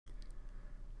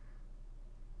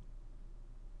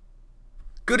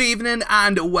Good evening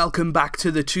and welcome back to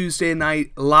the Tuesday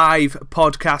Night Live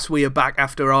podcast. We are back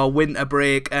after our winter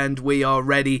break and we are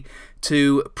ready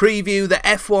to preview the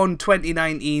F1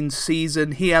 2019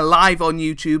 season here live on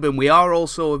YouTube, and we are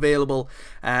also available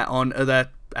on other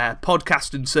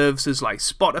podcasting services like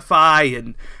Spotify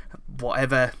and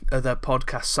whatever other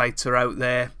podcast sites are out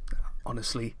there.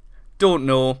 Honestly, don't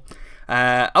know.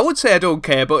 I would say I don't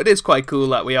care, but it is quite cool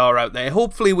that we are out there.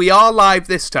 Hopefully we are live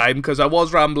this time, because I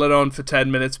was rambling on for 10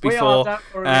 minutes before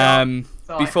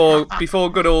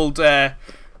before good old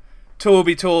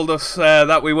Toby told us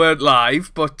that we weren't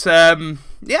live. But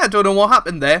yeah, I don't know what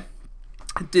happened there.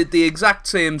 I did the exact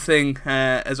same thing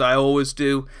as I always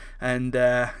do, and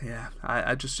yeah,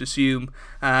 I just assume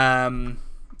that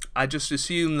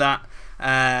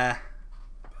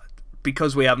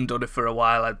because we haven't done it for a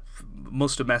while, I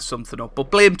must have messed something up.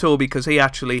 But blame Toby, because he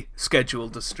actually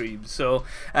scheduled the stream. So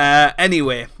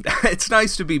anyway, it's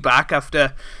nice to be back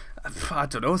after, I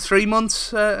don't know, 3 months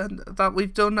that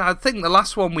we've done. I think the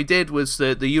last one we did was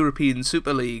the European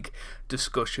Super League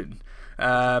discussion.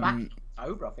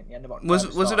 October, I think, the end of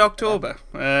October. Was it October?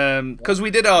 Because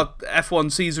we did our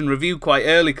F1 season review quite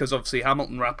early, because obviously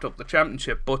Hamilton wrapped up the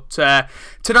championship. But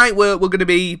tonight we're going to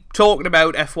be talking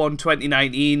about F1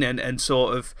 2019 and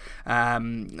sort of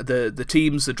the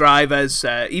teams, the drivers,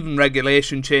 even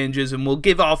regulation changes, and we'll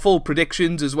give our full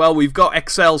predictions as well. We've got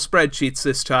Excel spreadsheets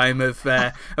this time of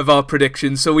our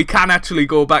predictions, so we can actually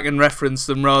go back and reference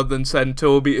them rather than send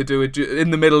Toby to do it in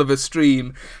the middle of a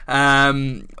stream,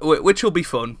 which will be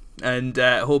fun. And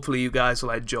hopefully you guys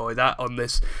will enjoy that on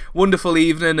this wonderful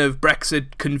evening of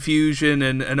Brexit confusion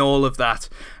and all of that.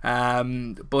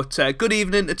 But good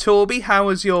evening to Toby. How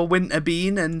has your winter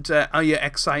been, and are you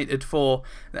excited for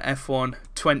the F1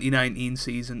 2019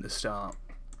 season to start?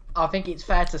 I think it's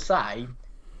fair to say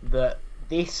that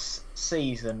this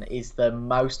season is the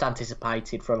most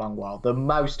anticipated for a long while. The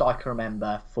most I can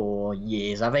remember for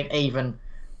years. I think even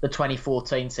the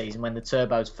 2014 season, when the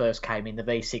turbos first came in, the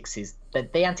V6s,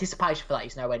 the anticipation for that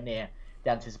is nowhere near the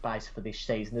anticipation for this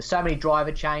season. There's so many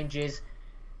driver changes.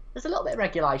 There's a little bit of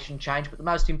regulation change, but the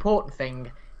most important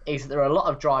thing is that there are a lot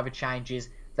of driver changes.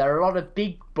 There are a lot of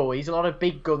big boys, a lot of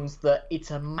big guns that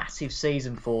it's a massive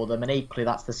season for them, and equally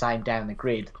that's the same down the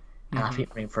grid. And I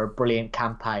think we're in for a brilliant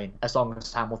campaign, as long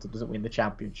as Hamilton doesn't win the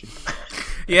championship.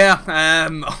 Yeah,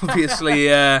 obviously,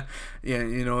 yeah,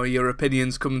 you know, your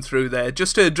opinions coming through there.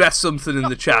 Just to address something in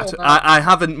the chat, I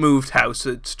haven't moved house.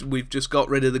 We've just got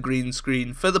rid of the green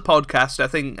screen for the podcast. I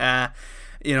think,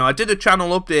 you know, I did a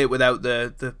channel update without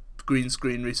the green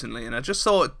screen recently, and I just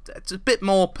thought it's a bit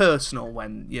more personal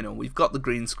when, you know, we've got the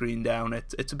green screen down.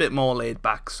 It's a bit more laid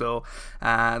back, so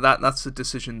that's the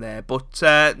decision there. But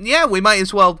yeah, we might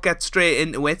as well get straight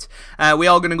into it. We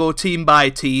are going to go team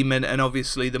by team, and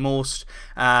obviously the most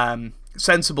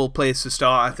sensible place to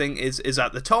start, I think, is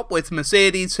at the top with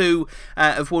Mercedes, who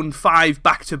have won 5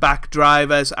 back-to-back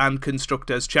drivers and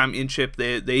constructors championship.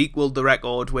 They equalled the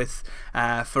record with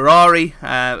Ferrari,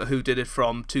 who did it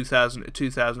from 2000 to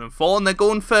 2004, and they're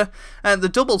going for the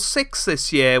double six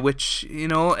this year, which, you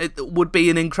know, it would be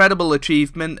an incredible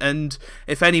achievement, and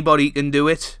if anybody can do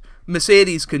it,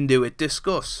 Mercedes can do it.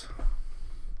 Discuss.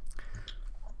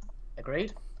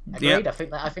 Agreed. Yep. I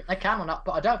think they can or not,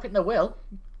 but I don't think they will.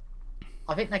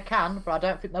 I think they can, but I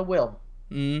don't think they will.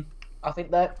 I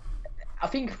think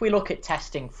if we look at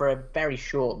testing for a very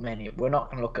short minute, we're not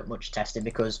going to look at much testing,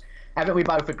 because I think we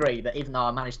both agree that even though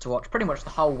I managed to watch pretty much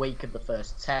the whole week of the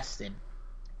first testing,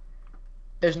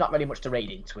 there's not really much to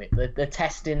read into it. The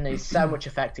testing is so much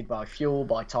affected by fuel,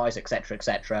 by tyres, etc.,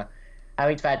 etc. I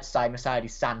think it's fair to say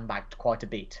Mercedes sandbagged quite a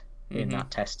bit in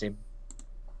that testing,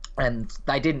 and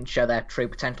they didn't show their true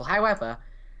potential. However,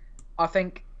 I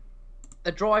think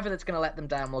the driver that's going to let them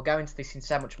down, we'll go into this in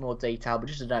so much more detail, but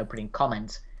just an opening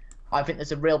comment, I think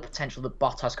there's a real potential that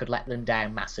Bottas could let them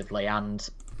down massively. And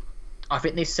I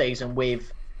think this season and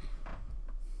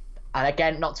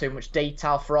again, not too much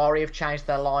detail, Ferrari have changed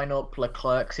their lineup.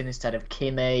 Leclerc's in instead of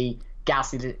Kimi,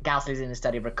 Gasly's in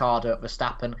instead of Ricciardo at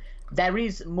Verstappen. There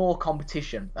is more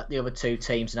competition at the other two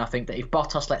teams, and I think that if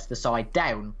Bottas lets the side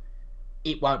down,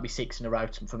 it won't be 6 in a row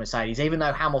for Mercedes, even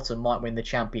though Hamilton might win the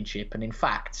championship, and in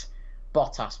fact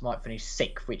Bottas might finish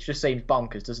 6th, which just seems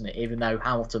bonkers, doesn't it? Even though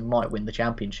Hamilton might win the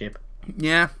championship.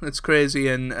 Yeah, it's crazy,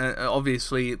 and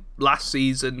obviously last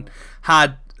season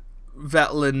had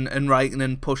Vettel and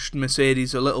Raikkonen pushed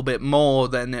Mercedes a little bit more,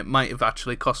 than it might have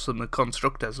actually cost them the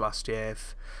constructors last year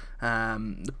if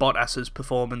Bottas's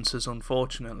performances,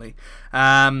 unfortunately.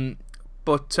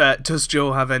 But does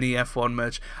Joe have any F1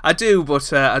 merch? I do,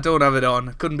 but I don't have it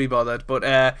on. Couldn't be bothered. But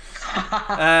yeah,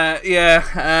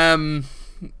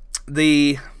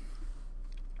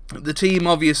 the team,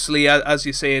 obviously, as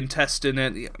you say, in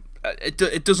testing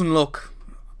it doesn't look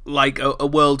like a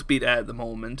world beater at the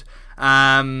moment.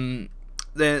 I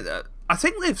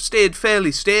think they've stayed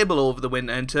fairly stable over the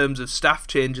winter in terms of staff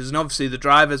changes, and obviously the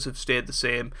drivers have stayed the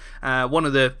same. One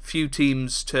of the few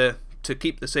teams to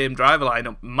keep the same driver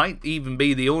lineup, might even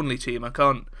be the only team. I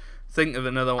can't think of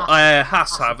another one.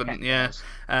 Haas haven't, yeah.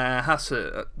 Haas,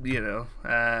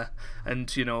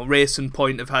 and Racing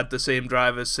Point have had the same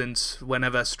drivers since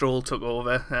whenever Stroll took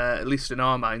over, at least in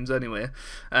our minds anyway.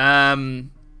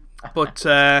 But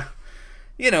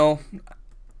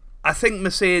I think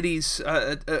Mercedes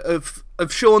have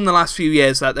shown the last few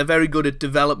years that they're very good at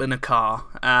developing a car,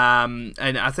 and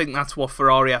I think that's what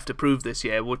Ferrari have to prove this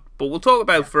year. But we'll talk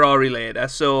about Ferrari later.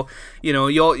 So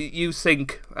you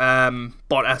think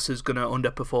Bottas is going to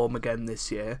underperform again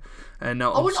this year, and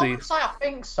obviously I wouldn't say I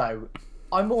think so.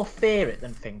 I more fear it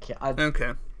than think it.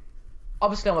 Okay.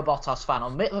 Obviously, I'm a Bottas fan.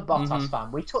 I'm a bit of a Bottas fan.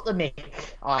 We took the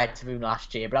mick I had to him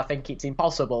last year, but I think it's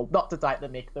impossible not to take the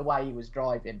mick the way he was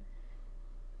driving.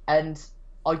 And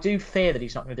I do fear that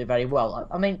he's not going to do very well.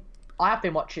 I mean, I have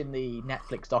been watching the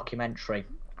Netflix documentary,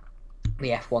 the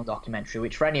F1 documentary,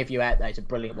 which for any of you out there is a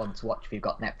brilliant one to watch if you've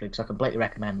got Netflix. I completely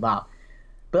recommend that.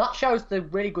 But that shows the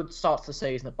really good start to the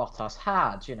season that Bottas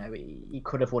had. He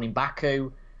could have won in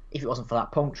Baku if it wasn't for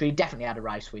that puncture. He definitely had a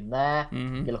race win there.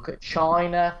 You look at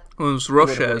China. Well, it was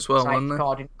Russia as well, wasn't it?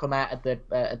 Car didn't come out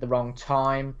at the wrong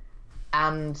time.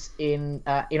 And in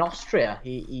Austria,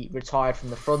 he retired from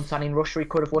the front, and in Russia he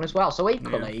could have won as well. So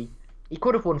equally, he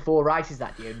could have won 4 races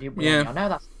that year. And didn't win any. I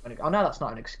know that's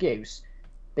not an excuse,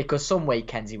 because some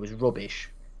weekends he was rubbish.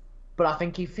 But I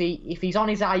think if he's on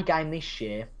his A game this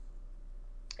year,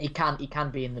 he can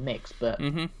be in the mix. But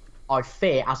I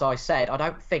fear, as I said, I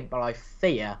don't think, but I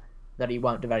fear that he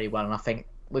won't do very well. And I think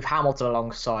with Hamilton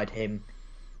alongside him,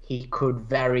 he could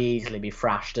very easily be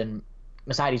thrashed, and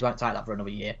Mercedes won't take that for another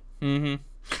year.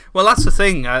 Well, that's the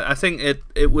thing. I think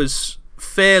it was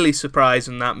fairly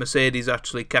surprising that Mercedes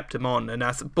actually kept him on, and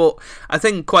but I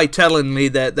think quite tellingly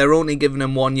that they're only giving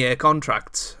him 1-year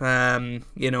contracts.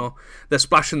 They're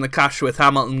splashing the cash with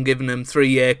Hamilton giving him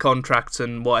 3-year contracts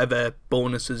and whatever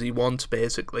bonuses he wants,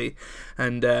 basically.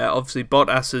 And obviously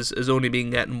Bottas has only been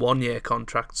getting 1-year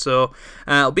contracts. So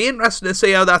it'll be interesting to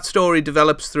see how that story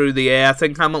develops through the year. I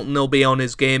think Hamilton will be on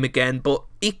his game again, but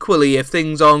equally, if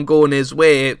things aren't going his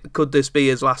way, could this be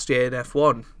his last year in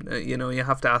F1? You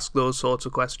have to ask those sorts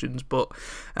of questions. But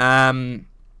I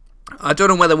don't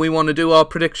know whether we want to do our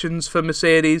predictions for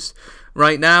Mercedes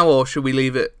right now, or should we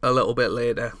leave it a little bit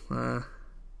later? I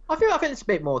think there's a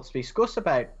bit more to discuss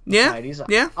about Mercedes.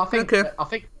 Yeah. I think okay. I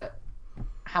think that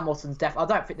Hamilton's I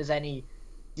don't think there's any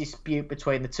dispute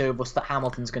between the two of us that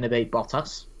Hamilton's going to beat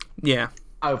Bottas. Yeah.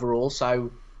 Overall,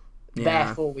 so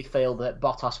therefore we feel that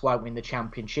Bottas won't win the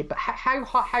championship. But how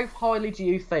highly do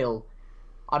you feel?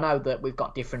 I know that we've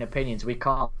got different opinions.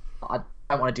 I don't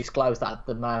want to disclose that at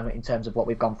the moment in terms of what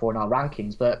we've gone for in our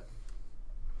rankings, but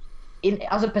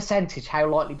as a percentage, how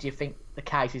likely do you think the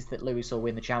case is that Lewis will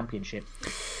win the championship?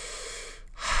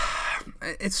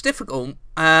 It's difficult.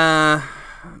 It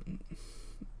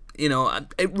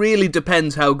really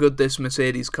depends how good this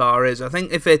Mercedes car is. I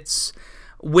think if it's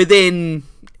within,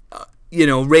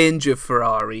 range of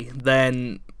Ferrari,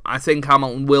 then I think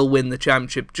Hamilton will win the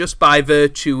championship just by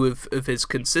virtue of his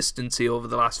consistency over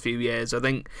the last few years. I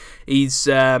think he's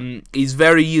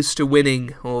very used to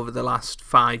winning over the last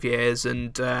 5 years,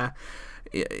 and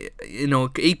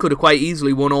he could have quite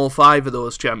easily won all 5 of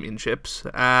those championships.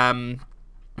 And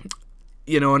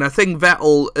I think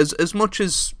Vettel, as much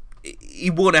as he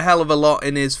won a hell of a lot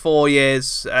in his 4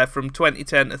 years from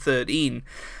 2010 to 13,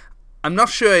 I'm not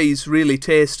sure he's really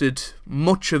tasted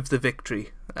much of the victory,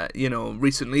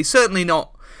 recently. Certainly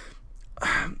not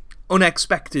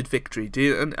unexpected victory.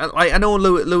 I know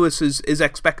Lewis is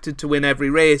expected to win every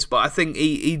race, but I think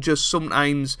he just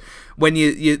sometimes, when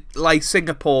you like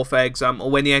Singapore, for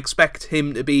example, when you expect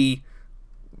him to be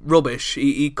rubbish,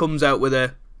 he comes out with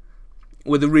a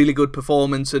really good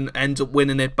performance and ends up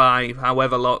winning it by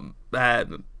however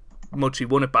much he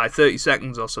won it by, 30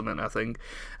 seconds or something, I think.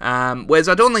 Whereas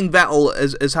I don't think Vettel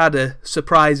has had a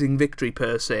surprising victory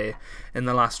per se in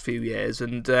the last few years,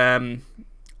 and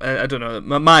I don't know.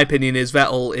 My opinion is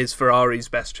Vettel is Ferrari's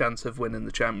best chance of winning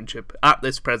the championship at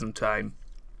this present time.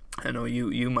 I know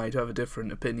you might have a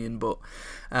different opinion, but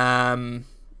I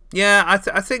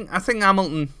think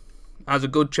Hamilton has a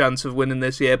good chance of winning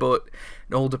this year, but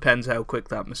it all depends how quick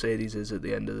that Mercedes is at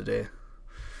the end of the day.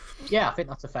 Yeah, I think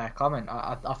that's a fair comment.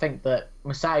 I think that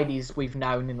Mercedes, we've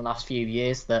known in the last few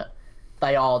years that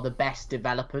they are the best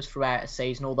developers throughout a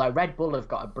season, although Red Bull have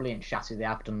got a brilliant chassis they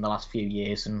have done in the last few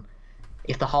years, and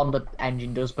if the Honda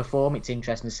engine does perform, it's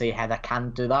interesting to see how they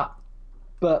can do that.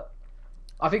 But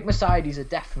I think Mercedes are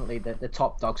definitely the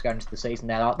top dogs going into the season.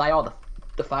 They are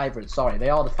the favourites. Sorry, they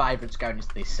are the favourites going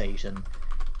into this season.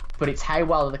 But it's how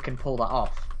well they can pull that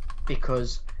off,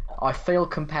 because I feel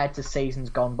compared to seasons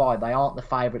gone by, they aren't the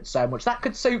favourites so much. That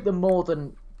could suit them more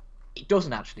than it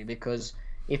doesn't actually, because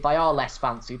if they are less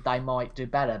fancied, they might do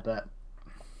better. But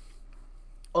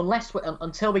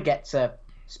until we get to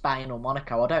Spain or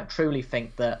Monaco, I don't truly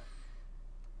think that.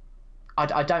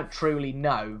 I don't truly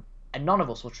know, and none of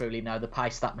us will truly know the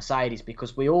pace of that Mercedes,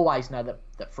 because we always know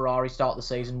that Ferrari start the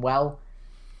season well,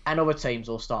 and other teams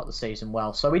will start the season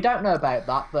well. So we don't know about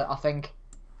that, but I think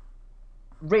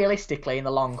realistically, in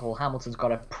the long haul, Hamilton's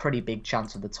got a pretty big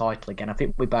chance of the title again. I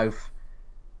think we both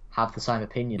have the same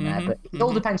opinion there, but it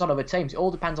all depends on other teams. It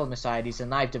all depends on Mercedes,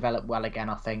 and they've developed well again,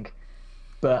 I think.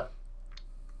 But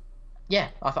yeah,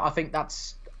 I think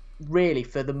that's really,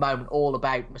 for the moment, all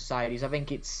about Mercedes. I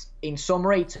think it's, in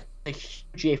summary, it's a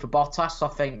huge year for Bottas.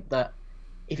 I think that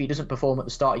if he doesn't perform at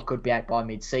the start, he could be out by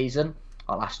mid-season.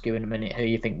 I'll ask you in a minute who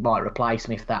you think might replace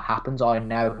him if that happens. I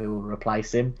know who will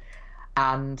replace him.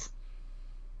 And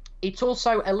it's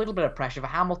also a little bit of pressure for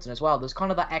Hamilton as well. There's kind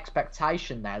of that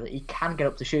expectation there that he can get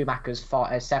up to Schumacher's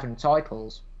 7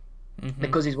 titles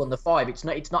because he's won the 5. It's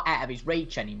not out of his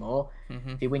reach anymore.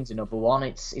 If he wins another one,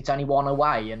 it's only one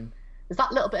away, and there's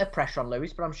that little bit of pressure on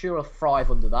Lewis, but I'm sure he'll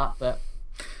thrive under that. But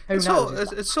who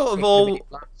knows? It sort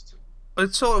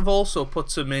of also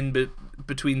puts him in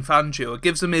between Fangio. It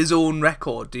gives him his own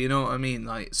record. Do you know what I mean?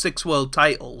 Like 6 world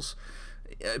titles,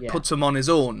 puts him on his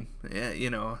own. You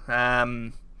know.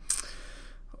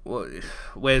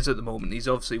 Where's at the moment? He's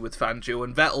obviously with Fangio,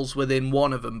 and Vettel's within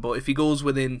one of them. But if he goes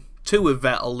within 2 of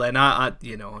Vettel, then I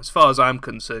you know, as far as I'm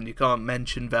concerned, you can't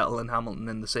mention Vettel and Hamilton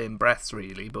in the same breath,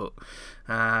 really. But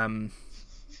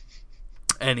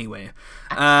anyway,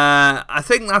 I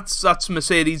think that's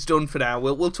Mercedes done for now.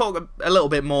 We'll talk a little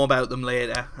bit more about them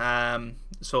later,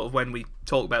 sort of when we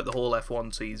talk about the whole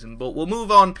F1 season. But we'll move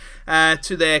on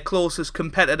to their closest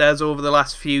competitors over the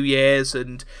last few years.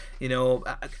 And you know,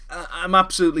 I'm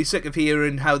absolutely sick of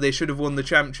hearing how they should have won the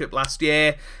championship last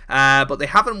year, but they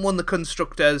haven't won the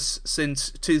constructors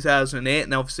since 2008,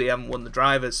 and obviously haven't won the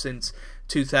drivers since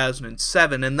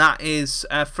 2007, and that is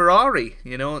Ferrari.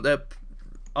 You know, they're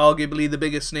arguably the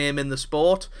biggest name in the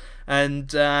sport,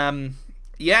 and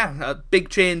a big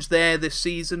change there this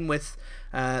season with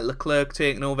Leclerc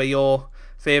taking over your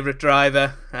favourite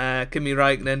driver, Kimi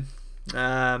Räikkönen.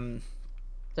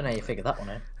 Don't know how you figured that one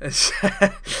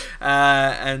out.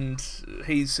 And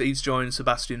he's joined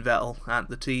Sebastian Vettel at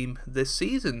the team this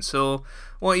season. So,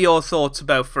 what are your thoughts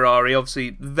about Ferrari?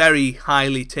 Obviously, very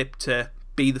highly tipped to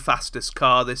be the fastest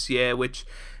car this year, which,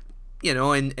 you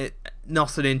know,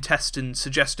 nothing in testing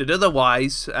suggested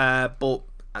otherwise. But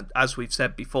as we've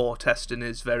said before, testing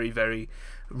is very, very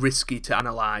risky to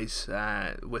analyse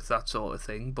with that sort of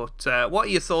thing. But what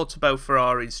are your thoughts about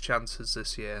Ferrari's chances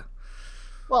this year?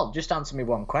 Well, just answer me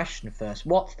one question first.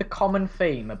 What's the common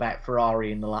theme about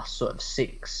Ferrari in the last sort of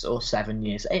 6 or 7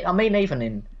 years? I mean, even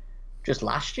in just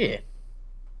last year.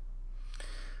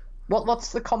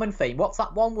 What's the common theme? What's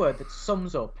that one word that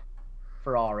sums up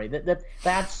Ferrari? They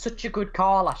had such a good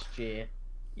car last year,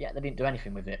 yet they didn't do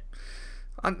anything with it.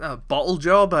 A bottle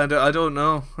job? I don't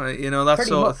know. You know, that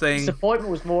sort of thing.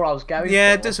 Disappointment was more I was going for.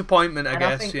 Yeah, disappointment, I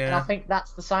guess. And I think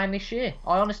that's the same this year.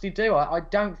 I honestly do. I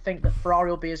don't think that Ferrari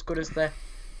will be as good as they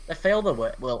feel they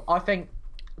will. I think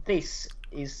this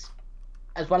is,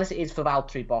 as well as it is for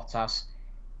Valtteri Bottas,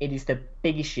 it is the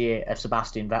biggest year of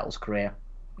Sebastian Vettel's career.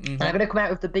 And I'm going to come out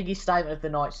with the biggest statement of the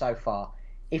night so far.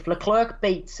 If Leclerc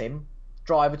beats him,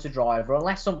 driver to driver,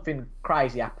 unless something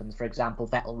crazy happens, for example,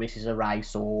 Vettel misses a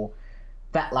race or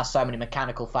Vettel has so many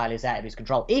mechanical failures out of his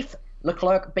control. If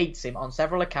Leclerc beats him on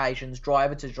several occasions,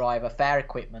 driver to driver, fair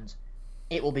equipment,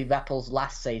 it will be Vettel's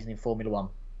last season in Formula 1.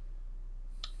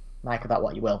 Make of that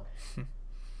what you will.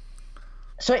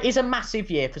 So it is a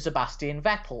massive year for Sebastian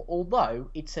Vettel, although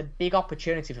it's a big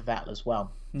opportunity for Vettel as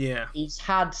well. Yeah. He's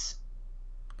had...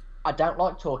 I don't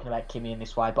like talking about Kimi in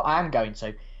this way, but I am going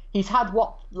to. He's had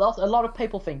what a lot of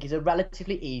people think is a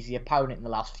relatively easy opponent in the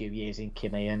last few years in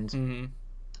Kimi, and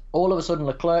all of a sudden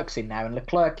Leclerc's in now, and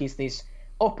Leclerc is this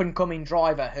up-and-coming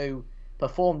driver who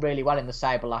performed really well in the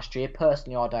Sabre last year.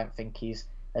 Personally, I don't think he's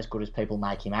as good as people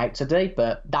make him out to be,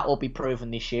 but that will be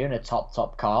proven this year in a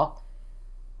top car.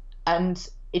 And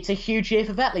it's a huge year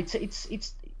for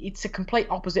Vettel. It's a complete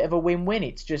opposite of a win-win.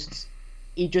 It's just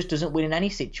he just doesn't win in any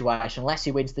situation unless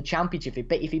he wins the championship.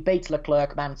 If he beats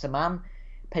Leclerc man to man,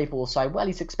 people will say, well,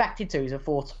 he's expected to. He's a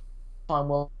 4-time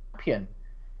world champion.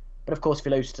 But of course, if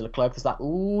you lose to Leclerc, there's that,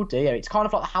 oh dear. It's kind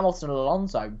of like the Hamilton and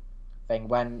Alonso thing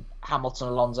when Hamilton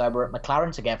and Alonso were at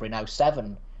McLaren together in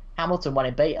 '07. Hamilton went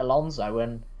and beat Alonso,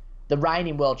 and the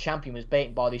reigning world champion was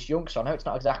beaten by this youngster. I know it's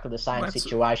not exactly the same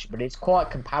situation, but it's quite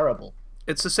comparable.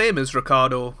 It's the same as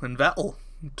Ricciardo and Vettel,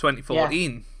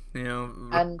 2014. You know,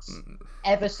 and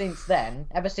ever since then,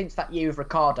 ever since that year with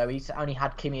Ricciardo, he's only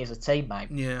had Kimi as a teammate.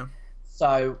 Yeah.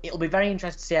 So it'll be very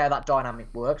interesting to see how that dynamic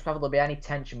works. Whether there'll be any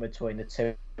tension between the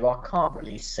two, I can't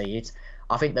really see it.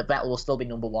 I think that Vettel will still be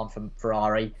number one from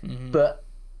Ferrari. But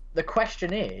the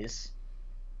question is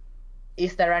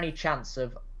there any chance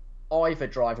of either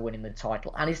driver winning the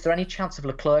title? And is there any chance of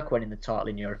Leclerc winning the title,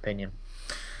 in your opinion?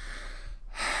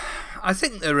 I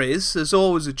think there is. There's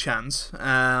always a chance.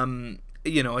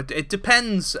 You know, it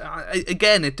depends.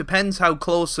 Again, it depends how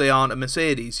close they are to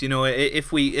Mercedes. You know,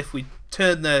 if we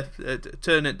turn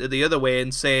it the other way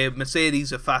and say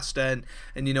Mercedes are faster,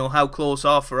 and you know how close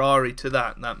are Ferrari to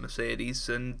that Mercedes,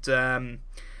 and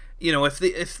you know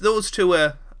if those two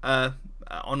are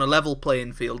on a level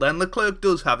playing field, then Leclerc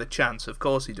does have a chance. Of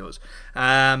course he does.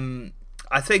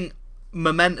 I think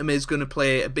momentum is going to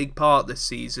play a big part this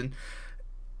season,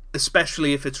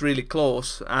 especially if it's really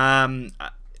close.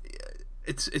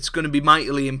 It's going to be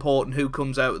mightily important who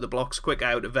comes out of the blocks quick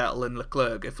out of Vettel and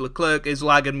Leclerc. If Leclerc is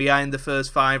lagging behind the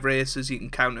first 5 races, you can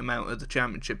count him out of the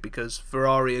championship because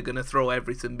Ferrari are going to throw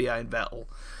everything behind Vettel.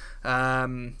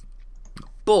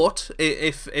 But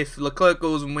if Leclerc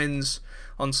goes and wins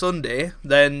on Sunday,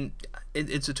 then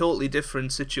it's a totally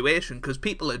different situation because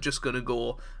people are just going to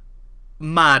go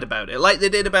mad about it, like they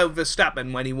did about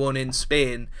Verstappen when he won in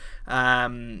Spain.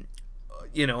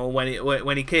 You know,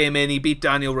 when he came in, he beat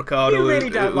Daniel Ricciardo. You really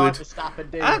don't like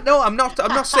Verstappen, do you? No, I'm not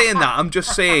saying that. I'm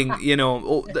just saying, you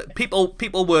know,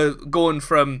 people were going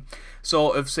from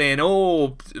sort of saying,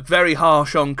 oh, very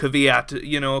harsh on Kvyat.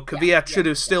 You know, Kvyat should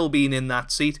have still been in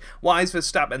that seat. Why is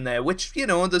Verstappen there? Which, you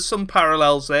know, there's some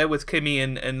parallels there with Kimi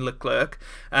and Leclerc.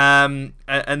 And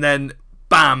then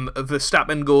bam,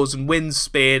 Verstappen goes and wins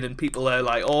Spain, and people are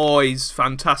like, "Oh, he's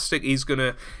fantastic! He's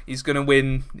gonna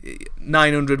win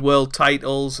 900 world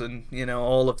titles, and you know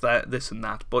all of that, this and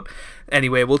that." But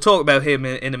anyway, we'll talk about him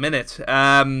in a minute.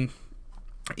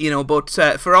 You know, but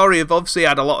Ferrari have obviously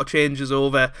had a lot of changes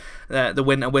over the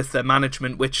winter with their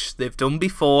management, which they've done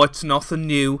before. It's nothing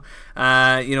new.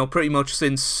 You know, pretty much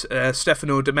since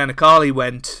Stefano Domenicali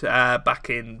went back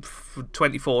in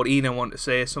 2014, I want to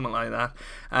say, something like that.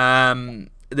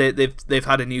 They've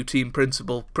had a new team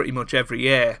principal pretty much every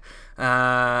year,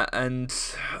 and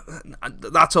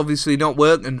that's obviously not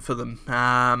working for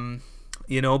them.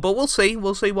 You know, but we'll see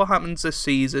what happens this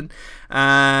season.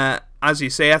 As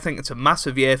you say, I think it's a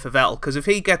massive year for Vettel, because if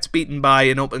he gets beaten by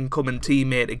an up-and-coming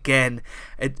teammate again,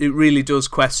 it really does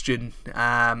question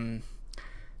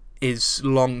his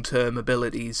long-term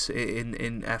abilities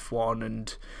in F1,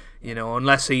 and you know,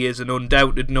 unless he is an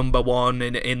undoubted number one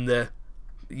in the,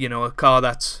 you know, a car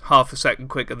that's half a second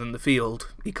quicker than the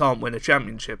field, he can't win a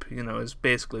championship. You know, is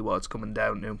basically what it's coming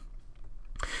down to.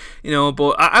 You know,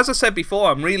 but as I said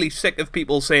before, I'm really sick of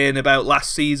people saying about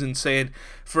last season, saying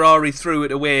Ferrari threw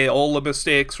it away, all the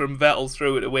mistakes from Vettel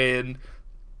threw it away, and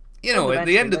you know, at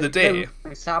the end of the day,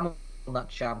 Lewis Hamilton won that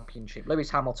championship. Lewis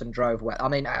Hamilton drove well. I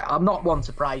mean, I'm not one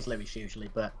to praise Lewis usually,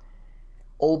 but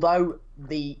although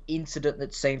the incident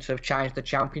that seemed to have changed the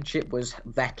championship was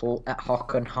Vettel at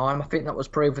Hockenheim, I think that was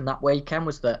proven that weekend,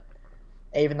 was that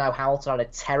even though Hamilton had a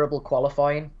terrible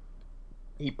qualifying,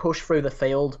 he pushed through the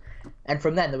field, and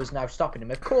from then there was no stopping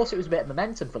him. Of course, it was a bit of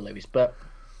momentum for Lewis, but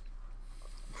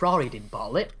Ferrari didn't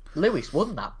bottle it. Lewis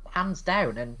won that, hands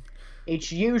down, and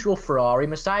it's usual Ferrari.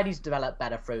 Mercedes developed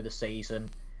better through the season,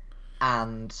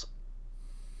 and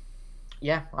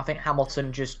yeah, I think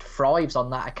Hamilton just thrives on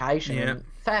that occasion. Yeah. And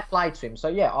fair play to him. So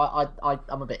yeah, I'm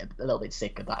a little bit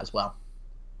sick of that as well.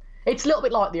 It's a little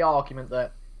bit like the argument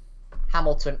that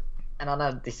Hamilton, and I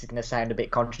know this is going to sound a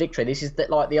bit contradictory, this is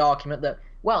like the argument that,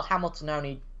 well, Hamilton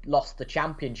only lost the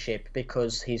championship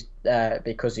because his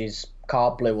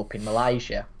car blew up in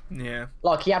Malaysia. yeah.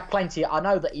 Like, he had plenty. I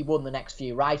know that he won the next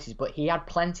few races, but he had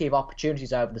plenty of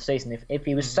opportunities over the season. If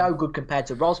he was so good compared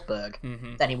to Rosberg,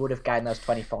 then he would have gained those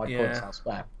 25 points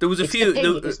elsewhere. There was a few.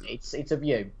 It's a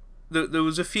view. There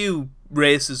was a few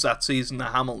races that season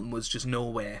that Hamilton was just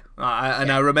nowhere,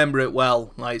 I remember it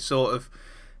well. Like, sort of,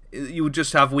 you would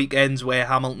just have weekends where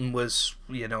Hamilton was,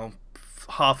 you know,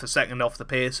 half a second off the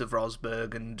pace of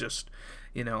Rosberg, and just,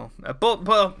 you know, but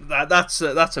that's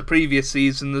a previous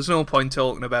season. There's no point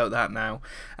talking about that now.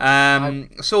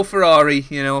 So Ferrari,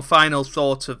 you know, final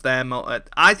thoughts of them.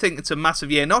 I think it's a massive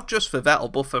year, not just for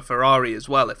Vettel but for Ferrari as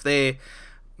well. If they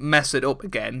mess it up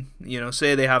again,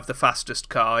 say they have the fastest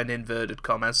car in inverted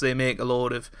commas, they make a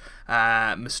load of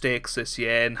mistakes this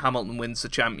year and Hamilton wins the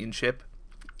championship,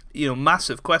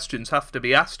 massive questions have to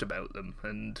be asked about them.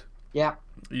 And yeah,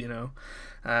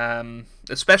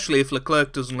 especially if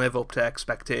Leclerc doesn't live up to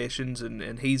expectations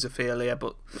and he's a failure,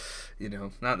 but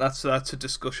that's a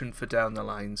discussion for down the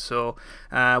line. So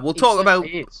we'll talk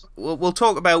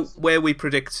about where we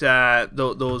predict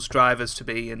those drivers to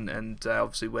be and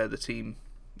obviously where the team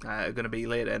are going to be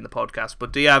later in the podcast.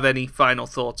 But do you have any final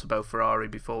thoughts about Ferrari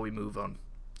before we move on?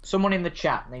 Someone in the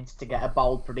chat needs to get a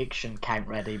bold prediction count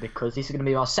ready, because this is going to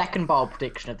be our second bold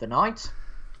prediction of the night.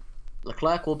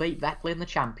 Leclerc will beat Vettel in the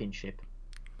championship.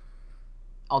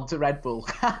 On to Red Bull.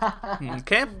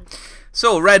 Okay.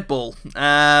 So, Red Bull.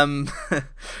 We're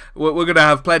going to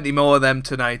have plenty more of them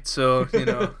tonight, so,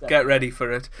 get ready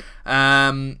for it.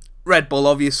 Red Bull,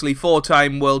 obviously,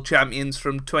 4-time world champions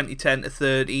from 2010 to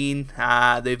 13.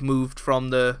 They've moved from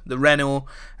the Renault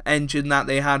engine that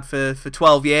they had for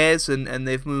 12 years, and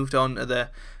they've moved on to the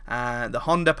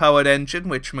Honda-powered engine,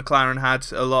 which McLaren had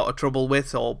a lot of trouble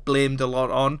with, or blamed a lot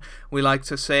on, we like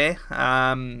to say.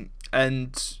 And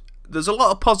there's a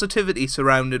lot of positivity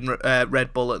surrounding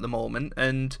Red Bull at the moment,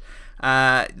 and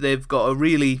they've got a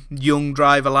really young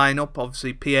driver lineup.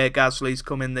 Obviously, Pierre Gasly's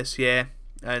come in this year,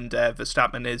 and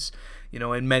Verstappen is,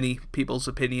 in many people's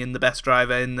opinion, the best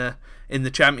driver in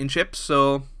the championship.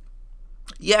 So,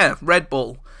 yeah, Red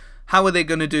Bull. How are they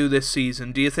going to do this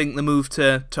season? Do you think the move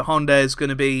to Honda is going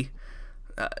to be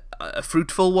a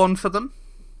fruitful one for them?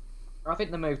 I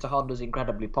think the move to Honda is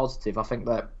incredibly positive. I think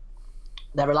that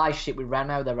their relationship with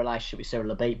Renault, their relationship with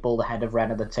Cyril Abiteboul, the head of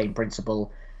Renault, the team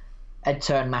principal, had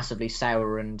turned massively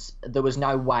sour, and there was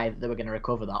no way that they were going to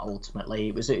recover that ultimately.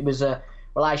 It was a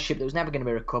relationship that was never going to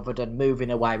be recovered, and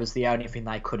moving away was the only thing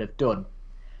they could have done,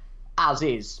 as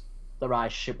is the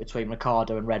relationship between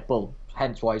Ricciardo and Red Bull,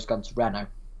 hence why he's gone to Renault.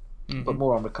 Mm-hmm. But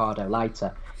more on Ricciardo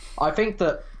later. I think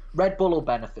that Red Bull will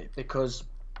benefit because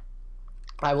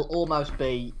they will almost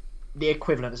be the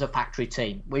equivalent as a factory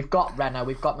team. We've got Renault,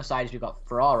 we've got Mercedes, we've got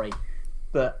Ferrari,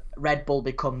 but Red Bull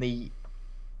become the,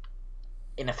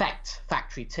 in effect,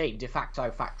 factory team, de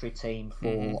facto factory team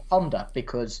for Honda,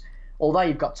 because although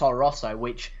you've got Toro Rosso,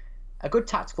 which a good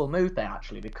tactical move there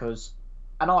actually, because,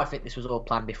 and I think this was all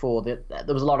planned before, that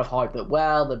there was a lot of hype that,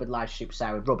 well, the relationship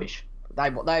sounded rubbish.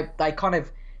 They kind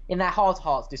of, in their heart of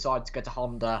hearts, decided to go to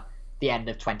Honda the end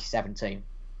of 2017,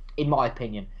 in my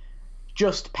opinion.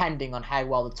 Just pending on how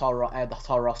well the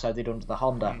Toro Rosso did under the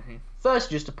Honda. Mm-hmm. First,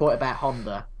 just a point about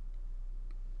Honda.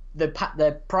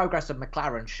 The progress of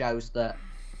McLaren shows that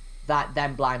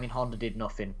them blaming Honda did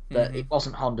nothing. That it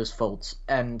wasn't Honda's fault,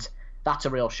 and that's a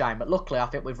real shame. But luckily, I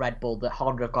think with Red Bull, that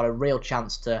Honda have got a real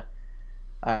chance to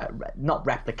not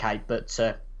replicate, but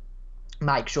to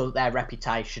make sure that their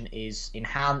reputation is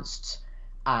enhanced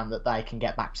and that they can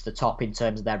get back to the top in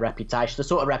terms of their reputation, the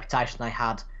sort of reputation they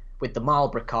had with the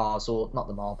Marlboro cars, or not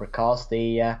the Marlboro cars,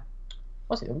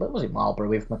 was it Marlboro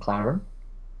with McLaren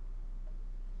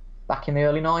back in the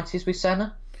early 90s with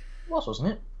Senna? It was, wasn't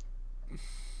it?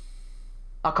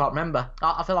 I can't remember.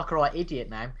 I feel like a right idiot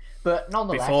now, but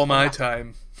nonetheless. Before my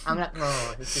time.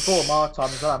 It's before my time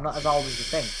as well. I'm not as old as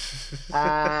you think.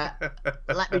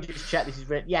 Let me just check. This is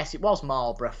written. Yes, it was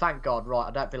Marlboro. Thank God. Right,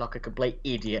 I don't feel like a complete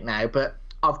idiot now, but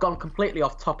I've gone completely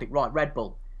off topic. Right, Red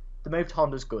Bull. The move to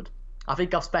Honda's good. I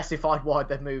think I've specified why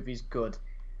the move is good.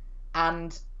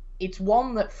 And it's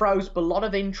one that throws a lot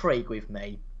of intrigue with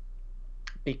me,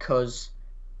 because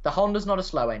the Honda's not a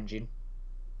slow engine.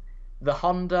 The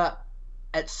Honda,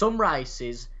 at some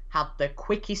races, had the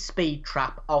quickest speed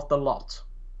trap of the lot.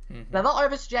 Mm-hmm. Now, that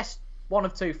either suggests one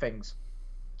of two things.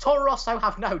 Toro Rosso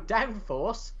have no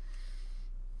downforce,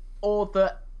 or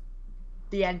that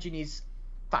the engine is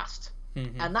fast.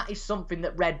 Mm-hmm. And that is something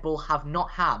that Red Bull have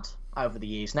not had over the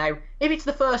years. Now, if it's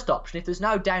the first option, if there's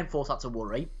no downforce, that's a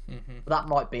worry. Mm-hmm. That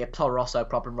might be a Toro Rosso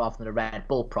problem rather than a Red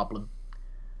Bull problem.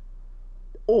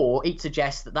 Or it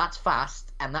suggests that that's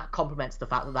fast, and that complements the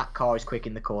fact that that car is quick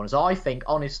in the corners. I think,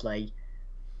 honestly,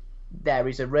 there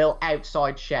is a real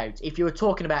outside shout. If you were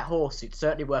talking about horse, it's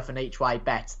certainly worth an each-way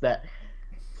bet that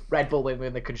Red Bull will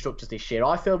win the Constructors this year.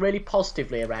 I feel really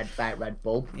positively about Red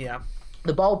Bull. Yeah.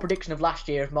 The bold prediction of last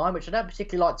year of mine, which I don't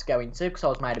particularly like to go into because I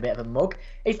was made a bit of a mug,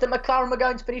 is that McLaren were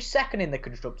going to finish second in the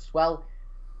Constructors. Well,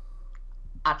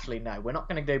 actually, no, we're not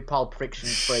going to do pole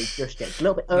predictions for just yet. It's a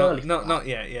little bit early. Not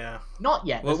yet, yeah. Not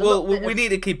yet. Well, we need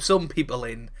to keep some people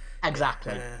in.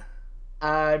 Exactly.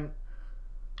 But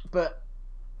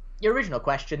your original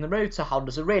question, the move to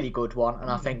Honda's a really good one, and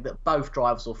I think that both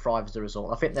drivers will thrive as a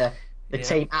result. I think the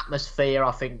team atmosphere,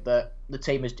 I think that the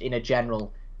team is, in a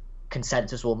general,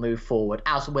 consensus will move forward,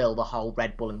 as will the whole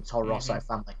Red Bull and Toro Rosso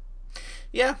family.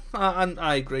 Yeah,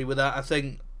 I agree with that. I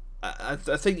think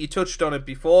you touched on it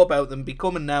before about them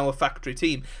becoming now a factory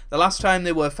team. The last time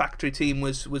they were a factory team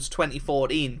was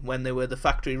 2014, when they were the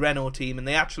factory Renault team, and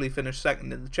they actually finished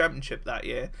second in the championship that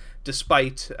year,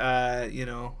 despite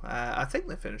I think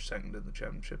they finished second in the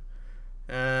championship.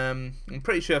 I'm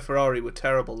pretty sure Ferrari were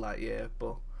terrible that year,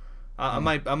 but I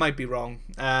might be wrong.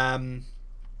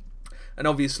 And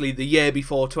obviously the year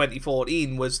before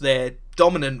 2014 was their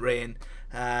dominant reign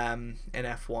in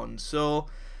F1. So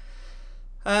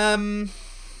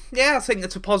yeah, I think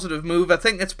it's a positive move. I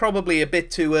think it's probably a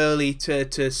bit too early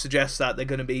to suggest that they're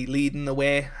going to be leading the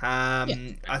way.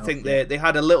 I think they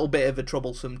had a little bit of a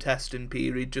troublesome testing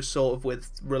period, just sort of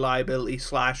with reliability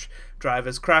 /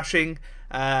 drivers crashing,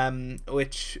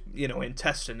 which, in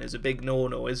testing is a big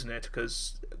no-no, isn't it?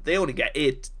 Because they only get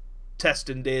 8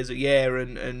 testing days a year,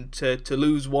 and to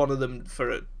lose one of them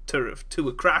to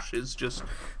a crash is just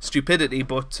stupidity.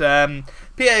 But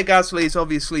Pierre Gasly's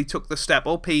obviously took the step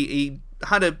up. He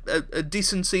had a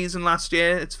decent season last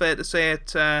year, it's fair to say, at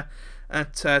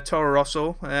Toro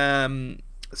Rosso,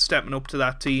 stepping up to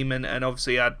that team, and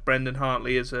obviously had Brendan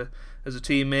Hartley as a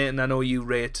teammate, and I know you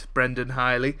rate Brendan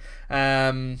highly.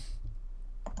 But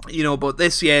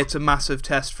this year it's a massive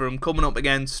test for him, coming up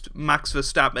against Max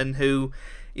Verstappen, who,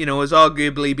 has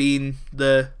arguably been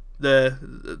the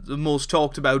most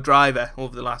talked about driver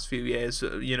over the last few years,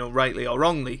 rightly or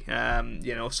wrongly.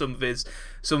 Some of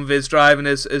his driving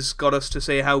has got us to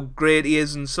say how great he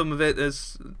is, and some of it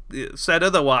has said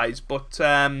otherwise. But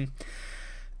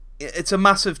it's a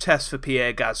massive test for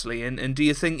Pierre Gasly, and do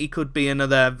you think he could be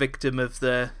another victim of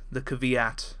the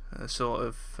caveat sort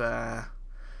of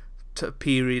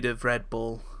period of Red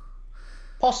Bull?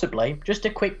 Possibly. Just a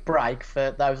quick break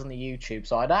for those on the YouTube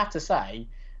side. I have to say,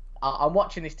 I'm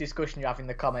watching this discussion you have in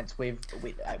the comments with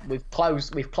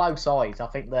close eyes. I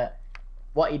think that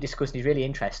what you're discussing is really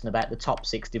interesting about the top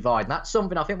 6 divide, and that's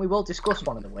something I think we will discuss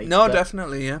one of the weeks. No,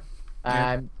 definitely, yeah.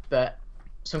 But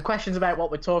some questions about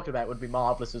what we're talking about would be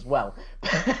marvellous as well.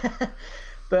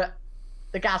 But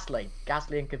the Gasly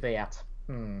and Kvyat,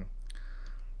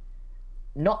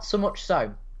 not so much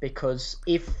so, because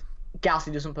if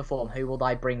Gasly doesn't perform, who will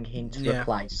they bring in to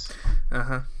replace?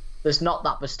 There's not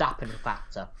that Verstappen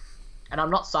factor. And I'm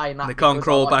not saying that... They can't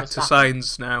crawl back to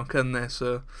Sainz now, can they?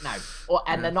 So no.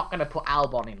 They're not going to put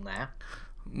Albon in there.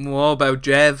 What about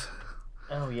Jev?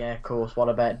 Oh, yeah, of course. What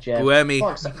about Jev? Buemi.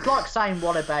 It's like saying,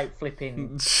 what about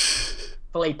flipping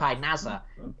Felipe Nasser?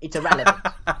 It's irrelevant.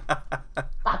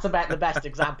 That's about the best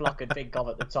example I could think of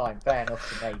at the time. Fair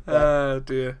enough to me. But, oh,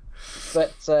 dear.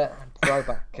 But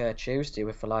throwback Tuesday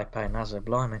with Felipe Nasser,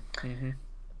 blimey.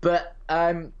 But...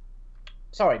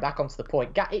 sorry, back onto the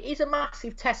point. It is a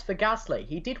massive test for Gasly.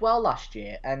 He did well last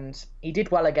year, and he did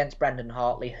well against Brendan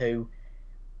Hartley, who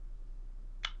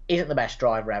isn't the best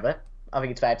driver ever. I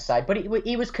think it's fair to say, but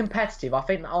he was competitive. I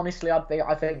think, honestly, I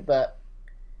think that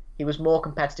he was more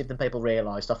competitive than people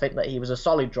realised. I think that he was a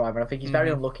solid driver, and I think he's very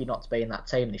unlucky not to be in that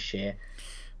team this year,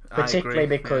 particularly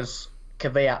because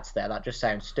Kvyat's there. That just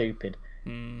sounds stupid.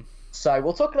 So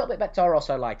we'll talk a little bit about Toro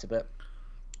Rosso later, but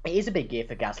it is a big year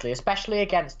for Gasly, especially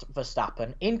against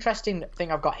Verstappen. Interesting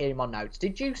thing I've got here in my notes.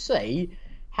 Did you see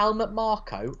Helmut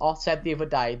Marko said the other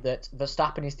day that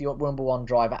Verstappen is the number 1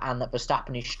 driver and that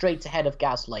Verstappen is straight ahead of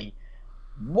Gasly?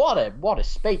 What a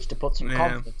speech to put some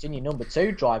confidence in your number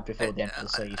 2 drive before the end of the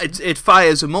season. It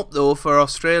fires him up though for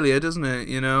Australia, doesn't it?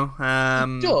 It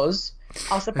does.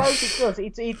 I suppose it does.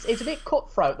 It's a bit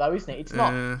cutthroat though, isn't it? It's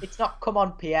not. Come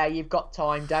on, Pierre, you've got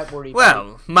time. Don't worry.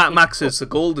 Well, Max is the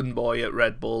golden boy at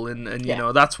Red Bull, and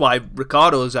that's why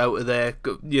Ricciardo's out of there.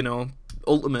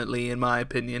 Ultimately, in my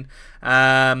opinion,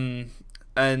 The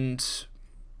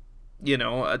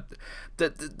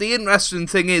interesting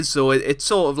thing is, though, it's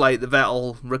sort of like the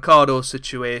Vettel-Ricciardo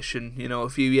situation, a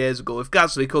few years ago. If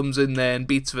Gasly comes in there and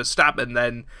beats Verstappen,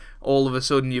 then all of a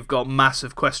sudden you've got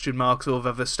massive question marks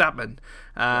over Verstappen.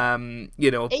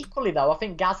 Equally, though, I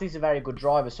think Gasly's a very good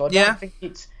driver, so I don't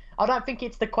think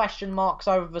it's the question marks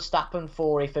over Verstappen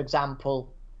for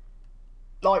example,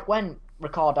 like when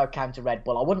Ricciardo came to Red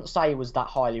Bull, I wouldn't say he was that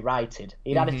highly rated.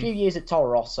 He'd had a few years at Toro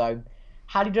Rosso.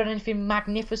 Had he done anything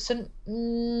magnificent? I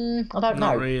don't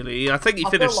know. Not really. I think he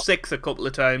finished 6th a couple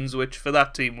of times, which for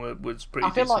that team was pretty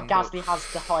decent. I feel like Gasly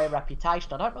has the higher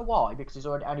reputation. I don't know why, because he's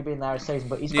only been there a season,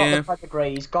 but he's got the pedigree,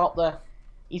 he's got the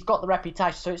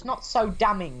reputation, so it's not so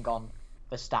damning on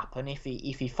Verstappen if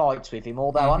he fights with him.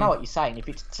 Although I know what you're saying, if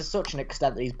it's to such an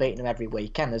extent that he's beating him every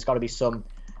weekend, there's got to be some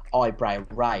eyebrow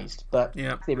raised. But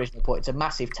the original point, it's a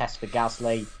massive test for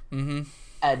Gasly.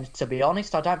 And to be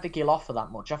honest, I don't think he'll offer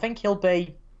that much. I think he'll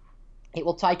be it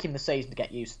will take him the season to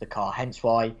get used to the car. Hence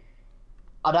why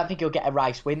I don't think he'll get a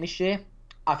race win this year.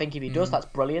 I think if he does, that's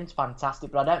brilliant,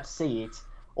 fantastic. But I don't see it.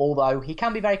 Although he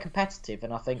can be very competitive,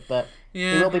 and I think that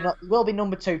he will be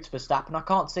number 2 to Verstappen. I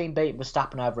can't see him beating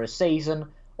Verstappen over a season.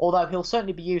 Although he'll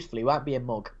certainly be useful. He won't be a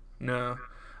mug. No,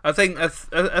 I think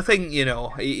you know,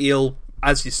 he'll,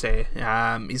 as you say,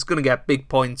 he's going to get big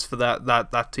points for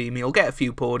that team. He'll get a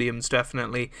few podiums,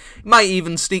 definitely. He might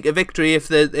even sneak a victory if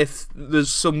there's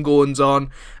some goings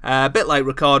on. A bit like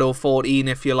Ricciardo 14,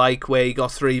 if you like, where he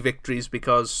got 3 victories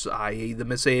because, i.e., the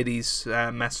Mercedes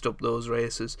messed up those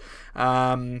races.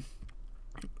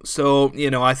 So,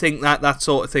 you know, I think that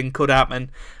sort of thing could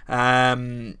happen.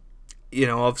 You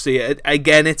know, obviously,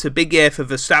 again, it's a big year for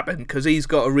Verstappen because he's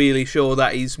got to really show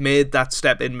that he's made that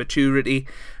step in maturity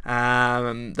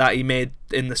that he made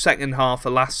in the second half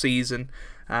of last season.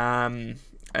 And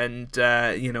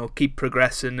you know, keep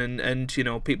progressing, and you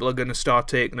know, people are going to start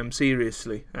taking him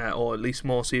seriously, or at least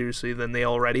more seriously than they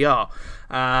already are.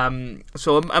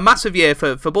 So a massive year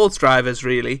for both drivers,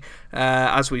 really.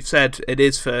 As we've said, it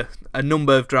is for a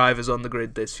number of drivers on the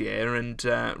grid this year, and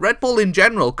Red Bull in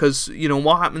general, because, you know,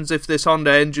 what happens if this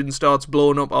Honda engine starts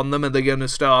blowing up on them? Are they going to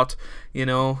start, you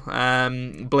know,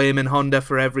 blaming Honda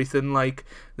for everything like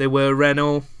they were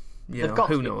Renault? You know,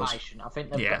 who knows? Patient. I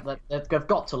think they've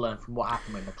got to learn from what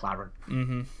happened with McLaren.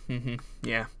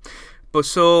 Yeah. But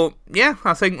so, yeah,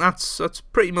 I think that's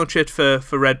pretty much it for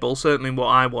Red Bull, certainly what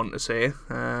I want to say.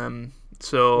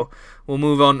 So we'll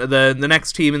move on to the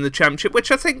next team in the championship, which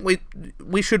I think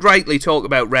we should rightly talk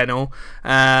about Renault,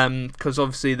 because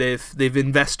obviously they've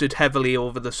invested heavily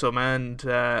over the summer and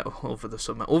over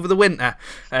the winter,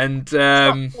 and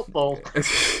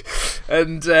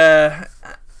and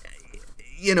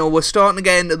you know, we're starting to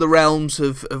get into the realms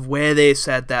of where they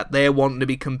said that they're wanting to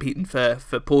be competing for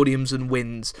podiums and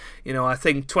wins. You know, I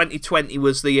think 2020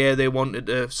 was the year they wanted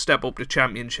to step up to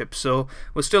championship, so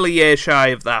we're still a year shy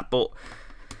of that. But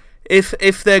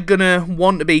if they're going to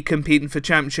want to be competing for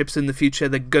championships in the future,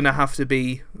 they're going to have to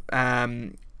be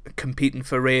competing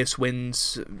for race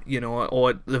wins, you know,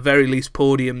 or at the very least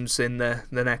podiums in the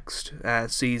next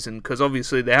season, because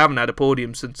obviously they haven't had a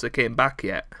podium since they came back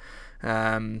yet.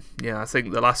 Yeah, I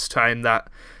think the last time that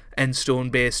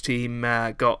Enstone-based team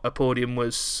got a podium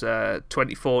was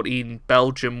 2014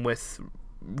 Belgium with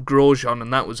Grosjean,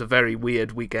 and that was a very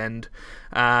weird weekend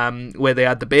where they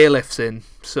had the bailiffs in.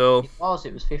 So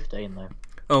it was 15 though.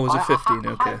 Oh, was it 15?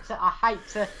 Okay. I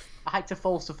hate to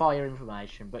falsify your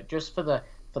information, but just for the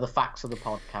facts of the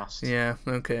podcast. Yeah,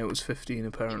 okay, it was 15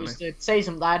 apparently. It was the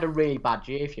season they had a really bad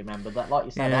year, if you remember that. Like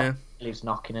you said, yeah. He was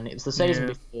knocking, and it was the season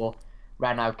before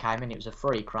Renault came in. It was a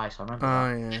freak race. I remember.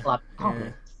 That.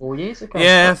 Yeah. 4 years ago.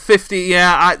 Yeah, 50.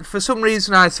 Yeah, for some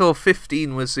reason I thought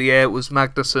 15 was the year it was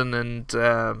Magnussen and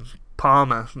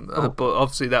Palmer, but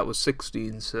obviously that was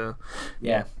 16. So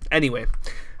yeah. Anyway,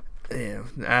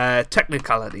 yeah,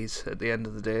 technicalities at the end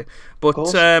of the day.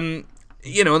 But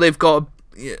you know, they've got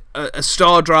a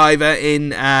star driver in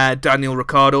Daniel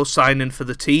Ricciardo signing for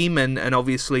the team, and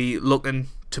obviously looking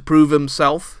to prove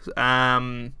himself.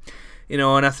 You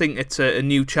know, and I think it's a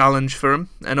new challenge for him.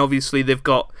 And obviously they've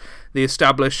got the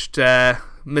established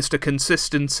Mr.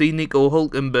 Consistency, Nico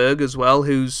Hülkenberg, as well,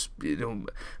 who's, you know,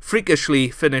 freakishly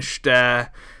finished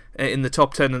in the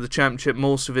top 10 of the championship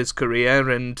most of his career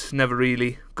and never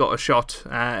really got a shot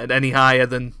at any higher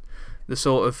than the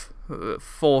sort of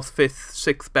 4th, 5th,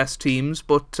 6th best teams.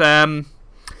 But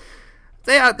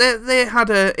they had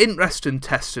an interesting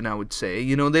testing, I would say.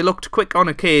 You know, they looked quick on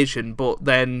occasion, but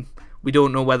then we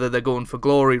don't know whether they're going for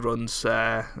glory runs,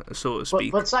 so to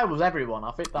speak. But so was everyone.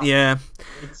 I think that. Yeah.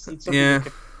 It's something you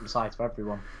can decide for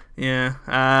everyone. Yeah.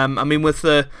 I mean, with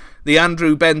the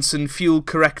Andrew Benson fuel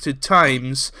corrected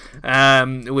times,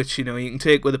 which, you know, you can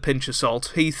take with a pinch of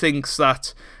salt, he thinks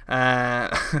that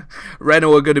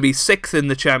Renault are going to be 6th in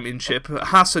the championship,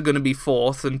 Haas are going to be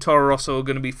 4th, and Toro Rosso are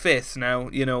going to be 5th. Now,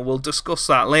 you know, we'll discuss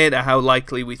that later, how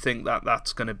likely we think that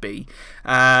that's going to be.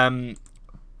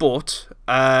 But,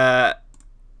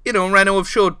 you know, Renault have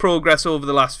showed progress over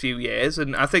the last few years,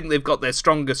 and I think they've got their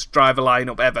strongest driver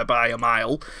lineup ever by a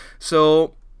mile.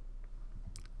 So,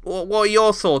 what are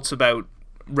your thoughts about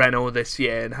Renault this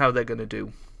year and how they're going to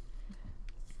do?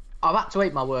 I've had to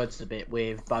eat my words a bit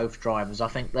with both drivers. I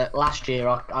think that last year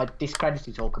I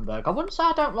discredited Hülkenberg. I wouldn't say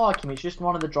I don't like him. It's just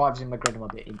one of the drivers in my grid I'm a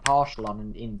bit impartial on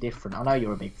and indifferent. I know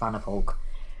you're a big fan of Hulk.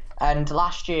 And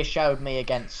last year showed me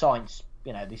against Sainz,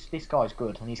 you know, this guy's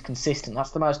good and he's consistent.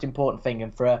 That's the most important thing.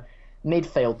 And for a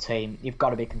midfield team, you've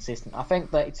got to be consistent. I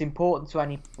think that it's important to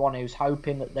anyone who's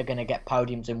hoping that they're going to get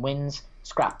podiums and wins.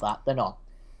 Scrap that. They're not.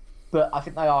 But I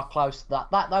think they are close to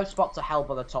that. Those spots are held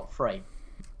by the top 3.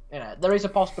 there is a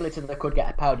possibility that they could get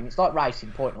a podium. It's like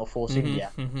Racing Point or Force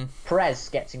India. Perez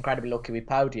gets incredibly lucky with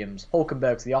podiums.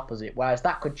 Hulkenberg's the opposite, whereas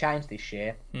that could change this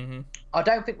year. I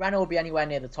don't think Renault will be anywhere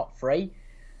near the top 3,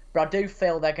 but I do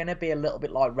feel they're going to be a little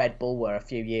bit like Red Bull were a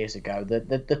few years ago.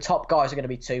 The top guys are going to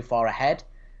be too far ahead,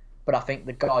 but I think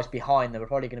the guys behind them are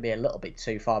probably going to be a little bit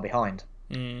too far behind.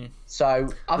 So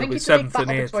I think it's a big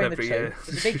battle between the two.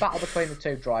 It's a big battle between the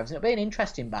two drivers, and it'll be an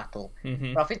interesting battle.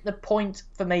 But I think the point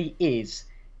for me is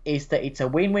that it's a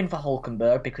win-win for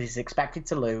Hulkenberg because he's expected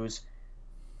to lose,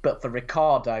 but for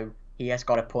Ricciardo, he has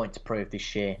got a point to prove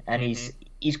this year, and he's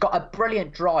got a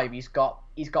brilliant drive. He's got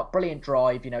brilliant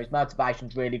drive. His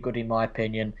motivation's really good in my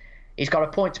opinion. He's got a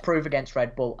point to prove against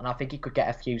Red Bull, and I think he could get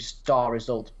a few star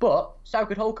results. But so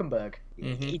could Hulkenberg.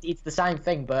 It's the same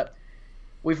thing, but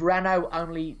with Renault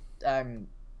only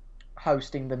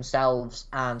hosting themselves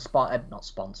and not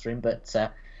sponsoring, but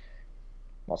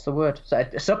what's the word? So,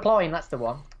 supplying, that's the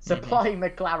one. Supplying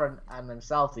McLaren and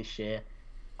themselves this year.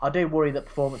 I do worry that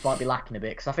performance might be lacking a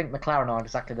bit because I think McLaren aren't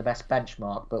exactly the best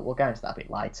benchmark, but we'll go into that a bit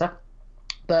later.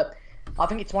 But I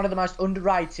think it's one of the most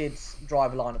underrated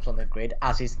driver lineups on the grid,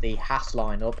 as is the Haas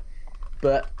lineup.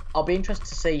 But I'll be interested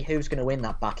to see who's going to win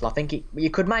that battle. I think you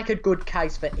could make a good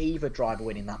case for either driver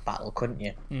winning that battle, couldn't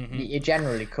you? You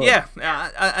generally could. Yeah,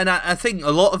 and I think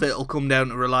a lot of it will come down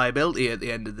to reliability at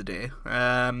the end of the day.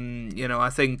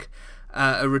 I think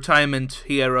a retirement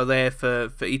here or there for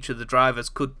each of the drivers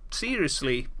could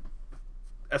seriously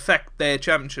affect their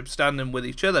championship standing with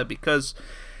each other, because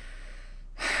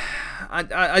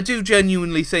I do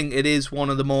genuinely think it is one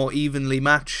of the more evenly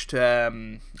matched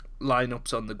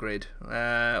lineups on the grid.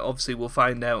 Obviously, we'll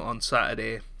find out on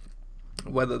Saturday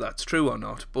whether that's true or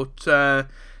not. But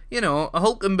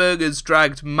Hulkenberg has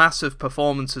dragged massive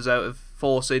performances out of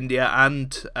Force India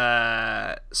and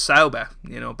Sauber.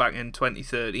 Back in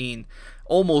 2013,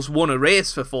 almost won a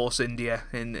race for Force India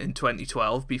in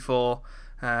 2012 before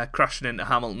crashing into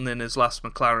Hamilton in his last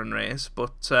McLaren race.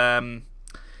 But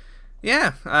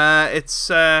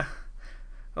it's.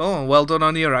 Oh, well done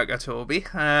on your racket, Toby.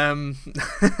 Yeah,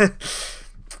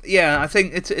 I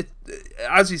think it's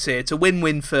as you say, it's a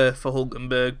win-win for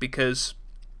Hulkenberg, because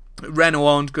Renault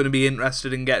aren't going to be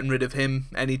interested in getting rid of him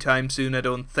anytime soon, I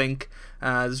don't think.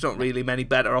 There's not really many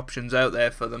better options out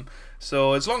there for them.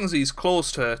 So as long as he's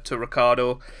close to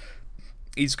Ricciardo,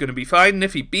 he's going to be fine. And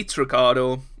if he beats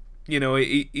Ricciardo,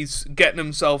 he's getting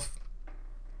himself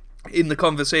in the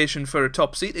conversation for a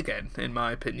top seat again, in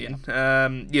my opinion.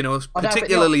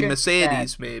 Particularly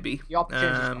Mercedes, maybe. The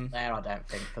opportunity's not there, I don't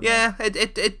think.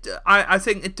 I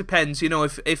think it depends.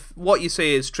 If what you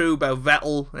say is true about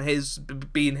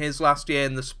Vettel, being his last year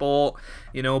in the sport,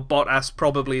 Bottas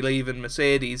probably leaving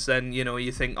Mercedes, then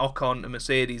you think Ocon to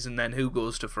Mercedes, and then who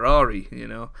goes to Ferrari?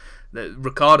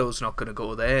 Ricciardo's not going to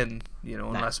go there, and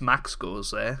unless Max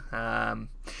goes there.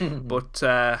 But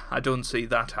I don't see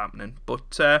that happening.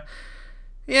 But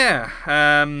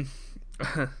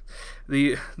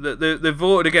They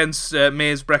voted against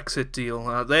May's Brexit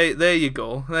deal. There you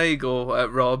go,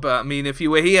 Rob. I mean, if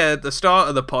you were here at the start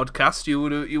of the podcast,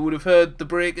 you would have heard the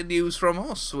breaking news from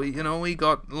us. We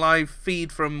got live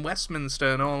feed from Westminster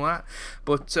and all that.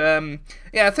 But I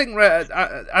think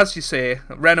as you say,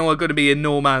 Renault are going to be in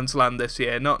no man's land this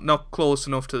year. Not close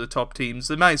enough to the top teams.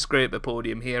 They might scrape a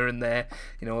podium here and there.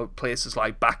 Places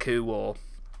like Baku or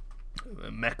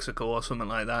Mexico or something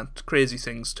like that. Crazy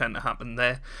things tend to happen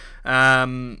there.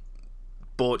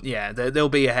 But yeah, they'll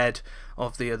be ahead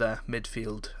of the other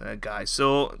midfield guys.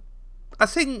 So I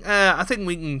think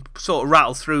we can sort of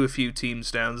rattle through a few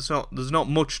teams down. There's not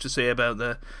much to say about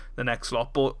the next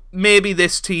lot, but maybe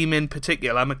this team in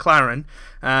particular, McLaren.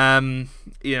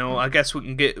 I guess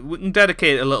we can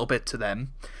dedicate a little bit to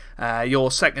them.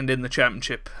 You're second in the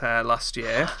championship last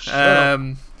year.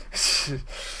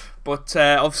 But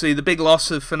obviously the big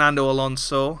loss of Fernando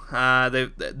Alonso,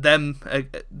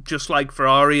 just like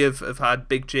Ferrari, have had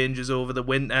big changes over the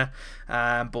winter.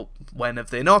 But when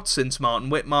have they not? Since Martin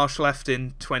Whitmarsh left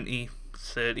in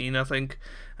 2013, I think,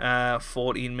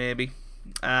 14 maybe.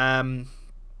 McLaren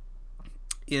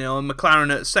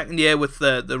at second year with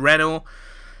the Renault.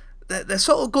 They're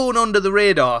sort of going under the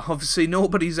radar. Obviously,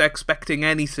 nobody's expecting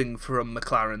anything from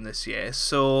McLaren this year.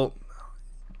 So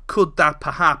could that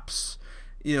perhaps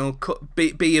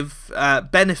be of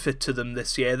benefit to them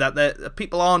this year, that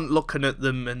people aren't looking at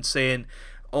them and saying,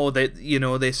 oh,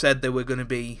 they said they were going to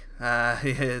be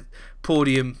a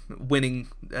podium winning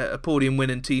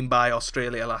team by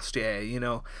Australia last year.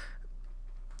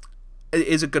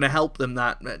 Is it going to help them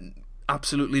that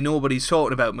absolutely nobody's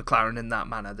talking about McLaren in that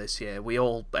manner this year? We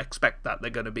all expect that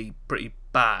they're going to be pretty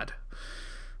bad.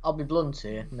 I'll be blunt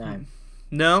here. No.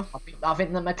 No? I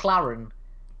think that McLaren,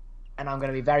 and I'm going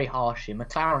to be very harsh here,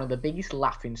 McLaren are the biggest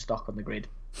laughing stock on the grid.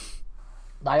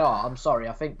 They are, I'm sorry.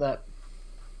 I think that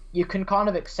you can kind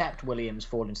of accept Williams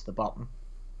falling to the bottom.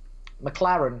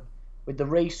 McLaren, with the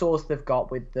resource they've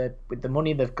got, with the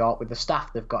money they've got, with the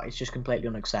staff they've got, it's just completely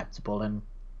unacceptable. And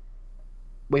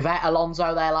without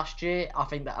Alonso there last year, I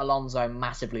think that Alonso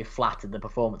massively flattered the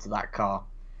performance of that car.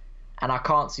 And I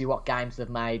can't see what gains they've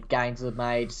made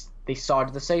this side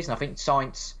of the season. I think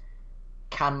Sainz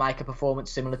can make a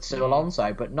performance similar to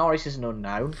Alonso, but Norris is an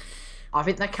unknown. I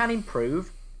think they can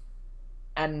improve,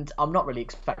 and I'm not really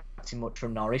expecting much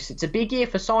from Norris. It's a big year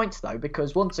for Sainz, though,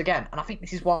 because once again, and I think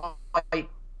this is why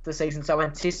the season's so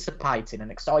anticipating and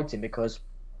exciting, because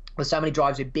there's so many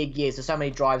drivers with big years, there's so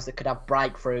many drivers that could have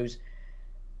breakthroughs,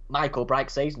 make or break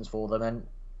seasons for them, and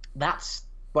that's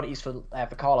what it is for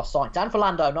Carlos Sainz and for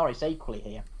Lando Norris equally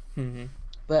here. Mm-hmm.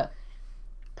 But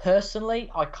personally,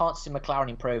 I can't see McLaren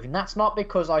improving. That's not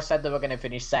because I said they were going to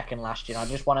finish second last year. I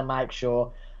just want to make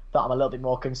sure that I'm a little bit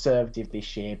more conservative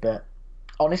this year. But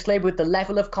honestly, with the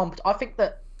level of I think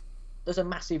that there's a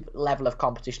massive level of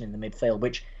competition in the midfield,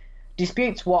 which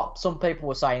disputes what some people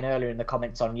were saying earlier in the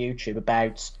comments on YouTube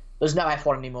about there's no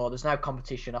F1 anymore, there's no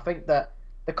competition. I think that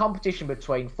the competition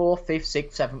between 4th, 5th,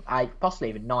 6th, 7th, 8th, possibly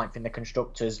even 9th in the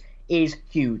Constructors is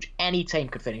huge. Any team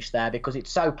could finish there because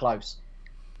it's so close.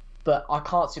 But I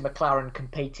can't see McLaren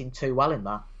competing too well in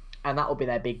that. And that will be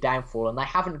their big downfall. And they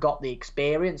haven't got the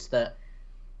experience that...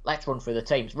 Let's run through the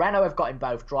teams. Renault have got in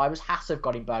both drivers. Haas have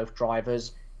got in both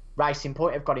drivers. Racing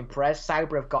Point have got in Perez.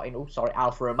 Sauber have got in...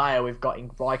 Alfa Romeo have got in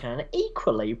Raikkonen. And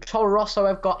equally, Toro Rosso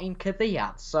have got in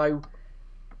Kvyat. So...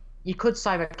 You could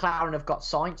say McLaren have got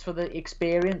Sainz for the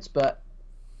experience, but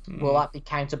will that be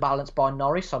counterbalanced by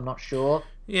Norris? I'm not sure.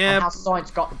 Yeah. And has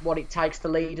Sainz got what it takes to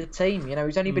lead a team? You know,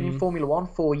 he's only been in Formula One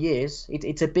 4 years.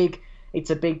 It's a big,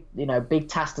 big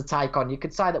task to take on. You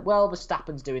could say that, well,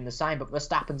 Verstappen's doing the same, but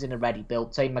Verstappen's in a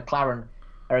ready-built team. McLaren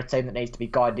are a team that needs to be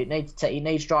guided. It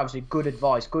needs drivers with good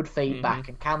advice, good feedback,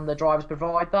 and can the drivers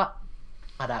provide that?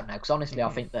 I don't know, because honestly, I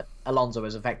think that Alonso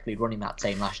was effectively running that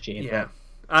team last year. Yeah.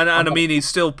 And I mean, he's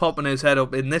still popping his head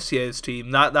up in this year's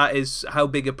team. That is how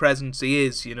big a presence he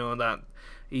is, you know, that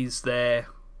he's there.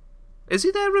 Is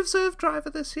he their reserve driver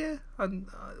this year?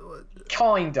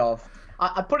 Kind of.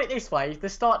 I put it this way, if they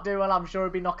start doing well, I'm sure he'll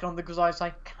be knocking on the gazelle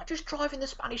saying, can I just drive in the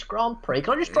Spanish Grand Prix?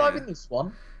 Can I just drive in this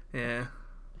one? Yeah.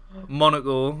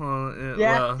 Monaco.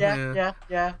 Yeah.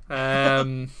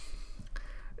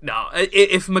 No,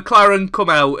 if McLaren come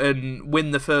out and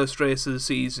win the first race of the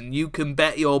season, you can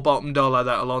bet your bottom dollar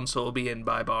that Alonso will be in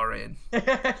by Bahrain.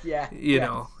 You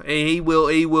know, he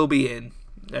will be in,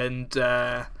 and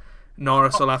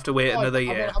Norris will have to wait another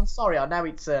year. I mean, I'm sorry, I know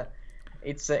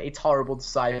it's horrible to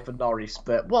say for Norris,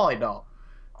 but why not?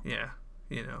 Yeah,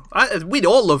 you know, we'd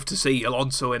all love to see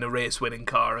Alonso in a race-winning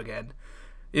car again.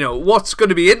 You know, what's going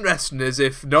to be interesting is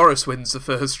if Norris wins the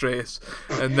first race,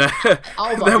 and then,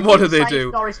 then what do they do?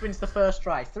 If Norris wins the first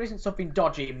race, there isn't something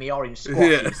dodgy in me orange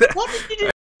squashes. Yeah. What did you do?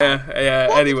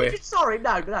 Anyway. Sorry,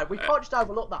 no, we can't just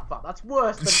overlook that fact. That's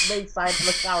worse than me saying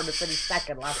McLaren had finished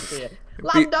second last year.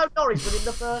 Lando Norris was in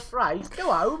the first race.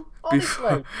 Go home,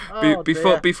 honestly.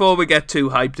 Before we get too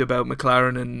hyped about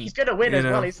McLaren, and he's going to win as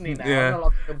well, isn't he?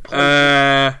 Now,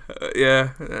 yeah.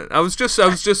 I was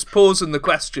just posing the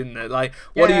question that, like,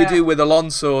 what do you do with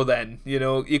Alonso then? You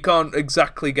know, you can't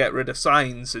exactly get rid of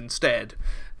Sainz instead.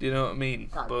 Do you know what I mean?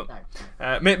 No.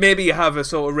 Maybe you have a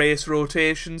sort of race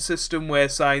rotation system where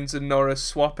Sainz and Norris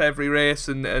swap every race,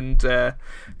 and I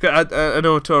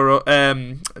know not Toro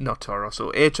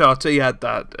Rosso, HRT had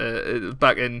that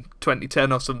back in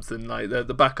 2010 or something, like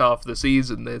the back half of the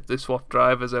season they swapped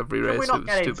drivers every race. We're not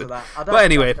getting into that. But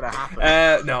anyway,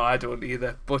 no, I don't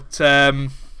either. But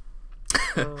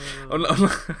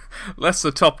unless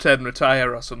the top 10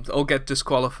 retire or something, or get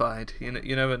disqualified, you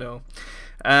never know.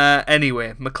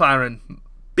 Anyway, McLaren,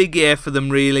 big year for them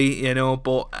really, you know,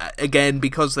 but again,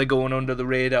 because they're going under the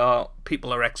radar,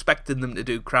 people are expecting them to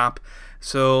do crap.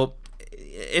 So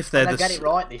if they're get it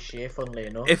right this year, funnily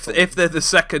enough. If they're the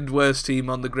second worst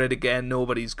team on the grid again,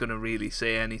 nobody's going to really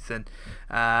say anything.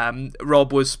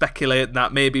 Rob was speculating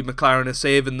that maybe McLaren are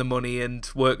saving the money and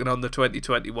working on the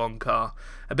 2021 car,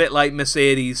 a bit like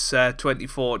Mercedes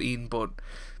 2014, but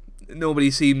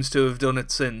nobody seems to have done it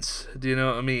since. Do you know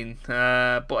what I mean?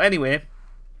 But anyway,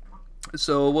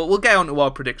 so we'll get on to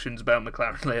our predictions about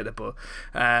McLaren later, but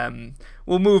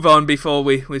we'll move on before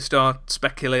we start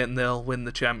speculating they'll win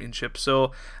the championship.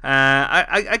 So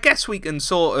I guess we can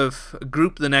sort of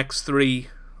group the next three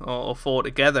or four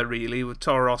together, really, with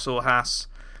Toro Rosso, Haas,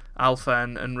 Alpha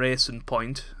and Racing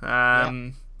Point.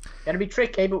 Going to be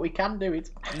tricky, but we can do it.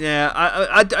 Yeah,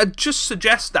 I'd just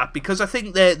suggest that because I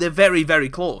think they're very, very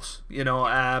close.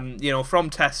 From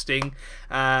testing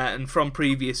and from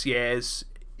previous years,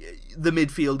 the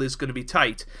midfield is going to be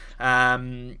tight.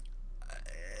 Haas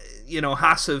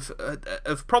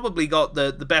have probably got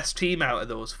the best team out of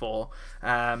those four.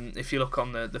 If you look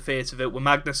on the face of it, with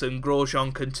Magnussen and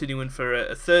Grosjean continuing for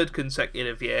a third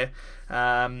consecutive year,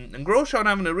 and Grosjean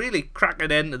having a really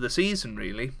cracking end of the season,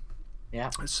 really. Yeah.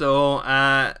 So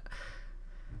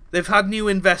they've had new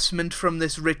investment from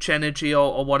this Rich Energy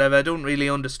or whatever. I don't really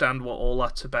understand what all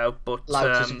that's about, but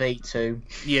Lotus V2.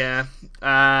 Yeah.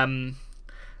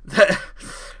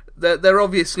 They're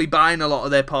obviously buying a lot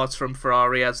of their parts from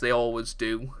Ferrari, as they always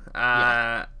do.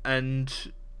 And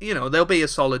they'll be a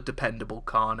solid, dependable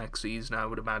car next season, I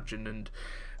would imagine. And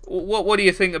what do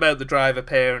you think about the driver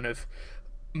pairing of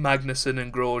Magnussen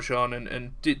and Grosjean?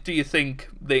 And do you think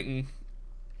they can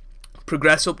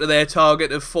progress up to their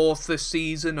target of 4th this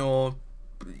season, or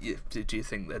do you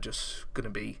think they're just going to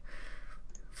be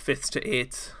 5th to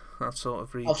 8th, that sort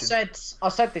of region? I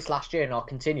said this last year, and I'll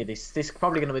continue this. This is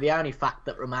probably going to be the only fact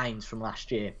that remains from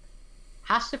last year.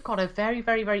 Haas have got a very,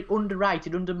 very, very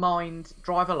underrated, undermined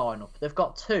driver lineup. They've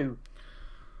got two.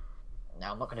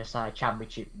 Now, I'm not going to say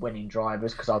championship-winning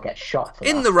drivers because I'll get shot for that.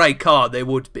 In the right car, they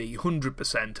would be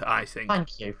 100%. I think.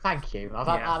 Thank you.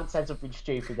 I haven't said something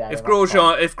stupid there. If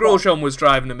Grosjean was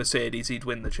driving a Mercedes, he'd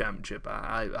win the championship.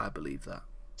 I believe that.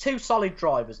 Two solid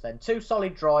drivers, then. Two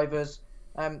solid drivers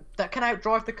that can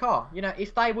outdrive the car.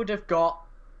 If they would have got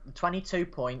the 22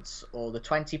 points or the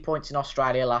 20 points in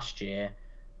Australia last year,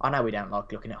 I know we don't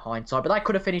like looking at hindsight, but they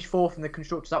could have finished 4th in the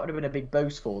constructors. That would have been a big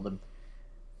boost for them.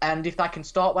 And if they can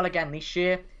start well again this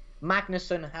year,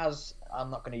 Magnussen has. I'm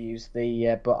not going to use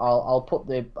the, but I'll put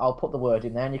the word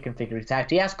in there, and you can figure it out.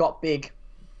 He has got big,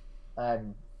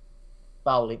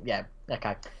 bowling. Yeah,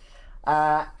 okay.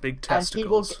 Big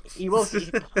testicles. He will.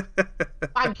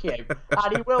 Thank you.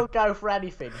 And he will go for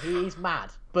anything. He is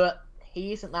mad, but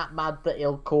he isn't that mad that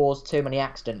he'll cause too many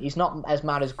accidents. He's not as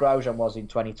mad as Grosjean was in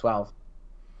 2012.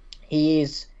 He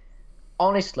is.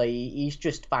 Honestly, he's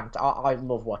just fantastic. I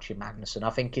love watching Magnussen.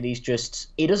 I think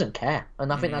he doesn't care.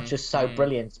 And I think that's just so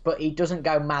brilliant. But he doesn't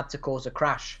go mad to cause a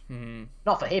crash.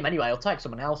 Not for him, anyway. He'll take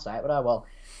someone else out, but oh well.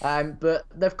 But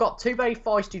they've got two very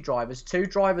feisty drivers, two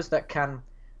drivers that can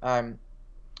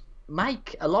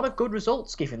make a lot of good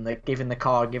results given the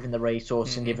car, given the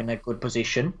resource, and given a good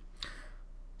position.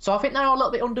 So I think they're a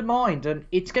little bit undermined. And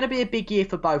it's going to be a big year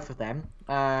for both of them.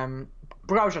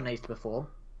 Grosjean needs to perform,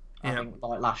 I think,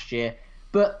 like last year.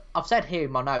 But I've said here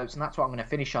in my notes, and that's what I'm going to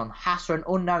finish on. Haas are an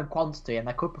unknown quantity, and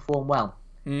they could perform well.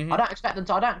 I don't expect them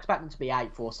to be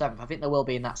 8th or 7th. I think they will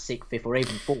be in that 6th, 5th, or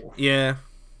even 4th. Yeah,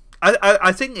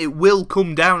 I think it will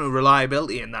come down to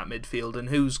reliability in that midfield and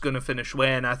who's going to finish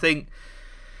where. And I think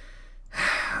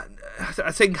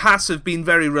Haas have been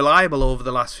very reliable over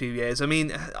the last few years. I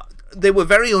mean, they were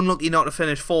very unlucky not to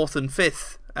finish 4th and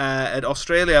 5th at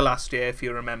Australia last year, if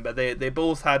you remember. They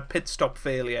both had pit stop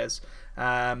failures.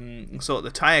 So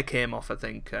the tyre came off, I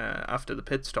think, after the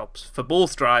pit stops for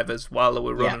both drivers while they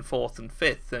were running 4th and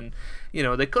 5th. And,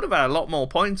 they could have had a lot more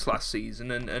points last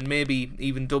season and maybe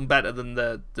even done better than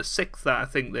the 6th that I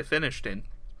think they finished in.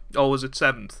 Or was it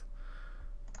 7th?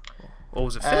 Or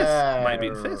was it 5th? Might be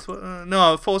 5th.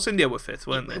 No, Force India were 5th,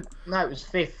 weren't they? No, it was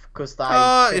 5th because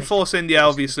they... Force India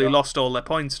obviously lost all their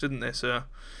points, didn't they? So,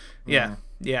 yeah.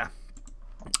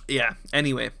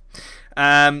 Anyway.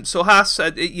 So Haas,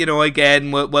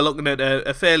 again, we're looking at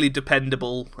a fairly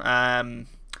dependable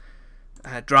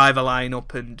driver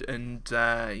lineup, and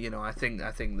I think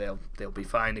they'll be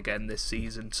fine again this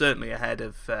season. Certainly ahead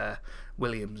of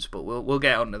Williams, but we'll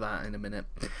get onto that in a minute.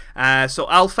 So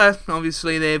Alpha,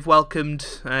 obviously, they've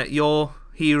welcomed your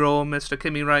hero, Mr.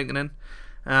 Kimi Räikkönen,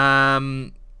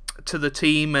 to the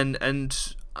team,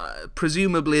 and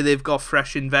presumably they've got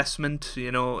fresh investment,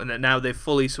 and now they've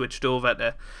fully switched over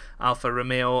to Alfa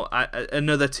Romeo,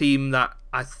 another team that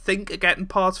I think are getting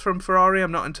parts from Ferrari.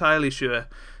 I'm not entirely sure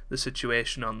the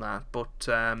situation on that, but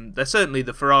they're certainly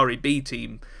the Ferrari B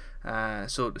team,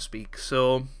 so to speak.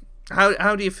 So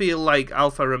how do you feel like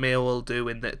Alfa Romeo will do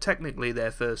in technically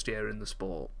their first year in the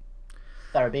sport?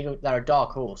 They're a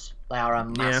dark horse. They are a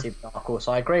massive dark horse.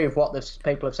 I agree with what the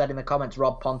people have said in the comments,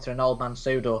 Rob Ponter and Old Man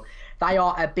Sudor. They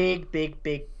are a big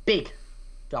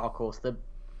dark horse.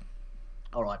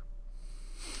 All right.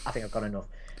 I think I've got enough.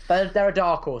 But they're a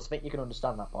dark horse. I think you can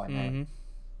understand that by now.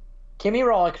 Kimi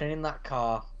Räikkönen in that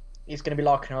car is going to be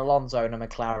like an Alonso and a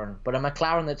McLaren, but a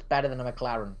McLaren that's better than a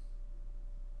McLaren.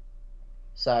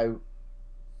 So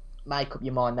make up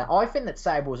your mind there. I think that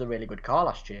Sauber was a really good car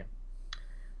last year.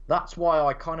 that's why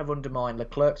I kind of undermine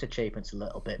Leclerc's achievements a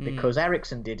little bit, because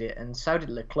Ericsson did it and so did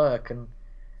Leclerc, and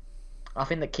I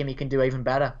think that Kimi can do even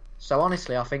better. So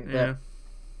honestly, I think that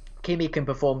Kimi can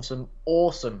perform some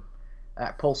awesome,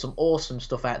 pull some awesome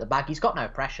stuff out of the bag. He's got no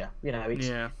pressure, you know.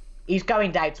 He's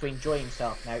going down to enjoy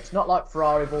himself now. It's not like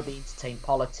Ferrari with all the inter-team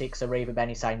politics, or even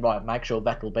Benny saying, right, make sure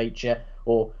Vettel beats you,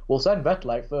 or we'll send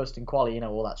Vettel out first in quali, you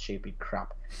know, all that stupid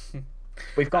crap.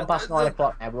 We've gone past 9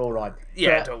 o'clock now, we're all right.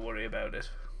 Yeah, but don't worry about it.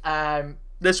 Um,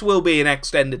 This will be an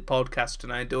extended podcast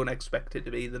tonight. Don't expect it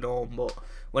to be the norm, but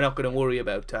we're not going to worry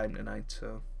about time tonight.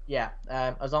 So yeah,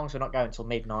 as long as we're not going until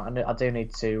midnight. I do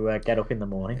need to get up in the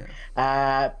morning.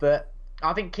 But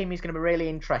I think Kimi's going to be really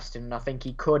interesting, and I think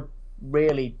he could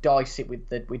really dice it with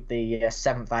the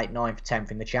 7th, 8th, 9th,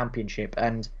 10th in the championship,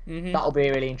 and that'll be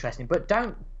really interesting. But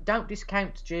don't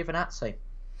discount Giovinazzi.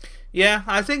 Yeah,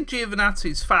 I think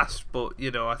Giovinazzi's fast, but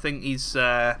you know, I think he's.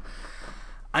 I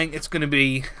think it's going to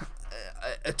be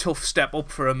a tough step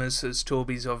up for him, as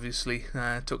Toby's obviously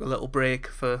took a little break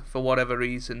for whatever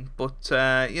reason. But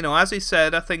you know, as he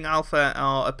said, I think Alpha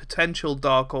are a potential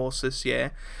dark horse this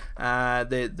year.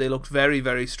 They looked very,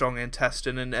 very strong in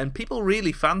testing, and people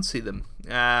really fancy them.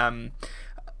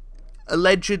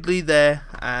 Allegedly, their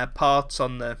parts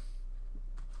on the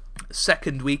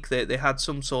second week, they had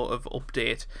some sort of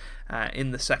update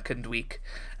in the second week,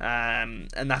 and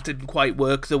that didn't quite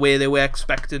work the way they were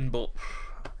expecting, but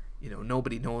you know,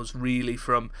 nobody knows really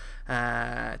from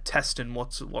testing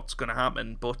what's going to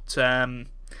happen. But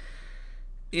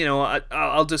you know,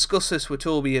 I'll discuss this with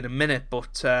Toby in a minute,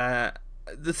 but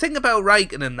the thing about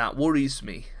Raikkonen that worries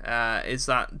me is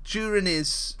that during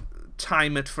his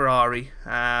time at Ferrari,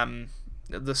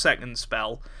 the second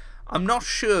spell, I'm not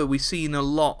sure we've seen a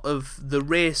lot of the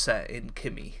racer in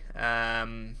Kimi.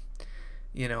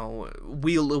 You know,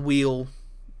 wheel-to-wheel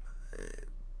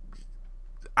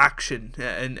action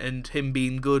and him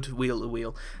being good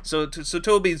wheel-to-wheel. So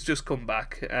Toby's just come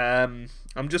back. I'm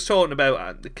just talking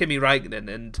about Kimi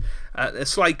Raikkonen, and a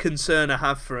slight concern I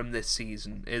have for him this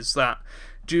season is that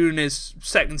during his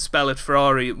second spell at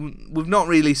Ferrari, we've not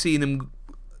really seen him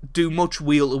do much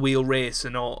wheel-to-wheel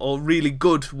racing, or really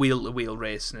good wheel-to-wheel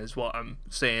racing is what I'm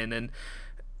saying, and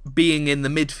being in the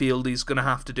midfield, he's going to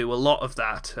have to do a lot of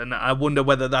that, and I wonder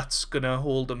whether that's going to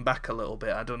hold him back a little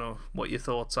bit. I don't know what your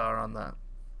thoughts are on that.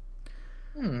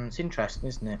 It's interesting,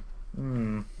 isn't it?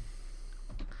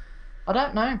 I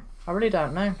don't know. I really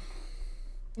don't know.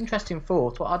 Interesting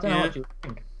thought. Well, I don't know what you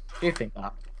think. Do you think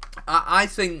that? I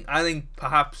think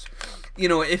perhaps, you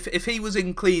know, if he was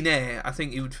in clean air, I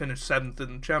think he would finish 7th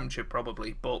in the championship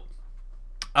probably, but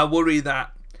I worry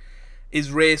that his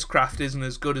racecraft isn't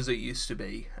as good as it used to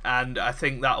be, and I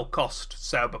think that'll cost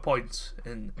Sauber points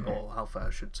or Alpha, I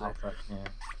should say. Alpha, yeah.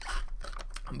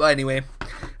 But anyway,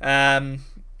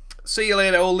 see you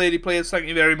later, old lady players. Thank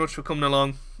you very much for coming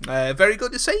along. Very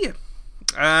good to see you.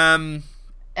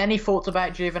 Any thoughts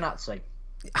about Giovinazzi?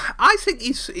 I think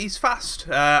he's fast.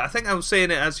 I think I was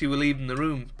saying it as you were leaving the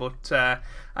room, but I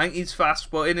think he's fast.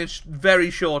 But in a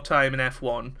very short time in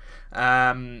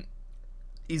F1,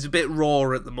 he's a bit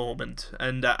raw at the moment,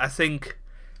 and I think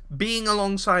being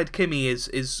alongside Kimi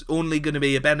is only going to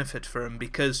be a benefit for him,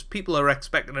 because people are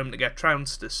expecting him to get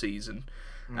trounced this season,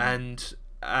 and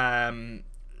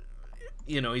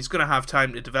you know, he's going to have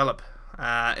time to develop.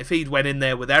 If he'd went in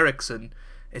there with Ericsson,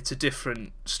 it's a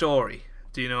different story.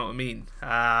 Do you know what I mean?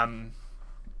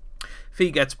 If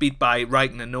he gets beat by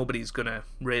Raikkonen, nobody's going to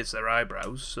raise their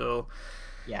eyebrows. So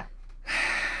yeah,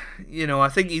 you know, I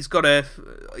think he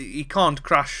can't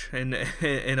crash in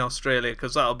Australia,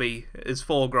 because that'll be his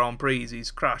 4 Grand Prix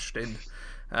he's crashed in.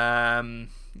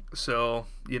 So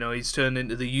you know, he's turned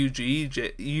into the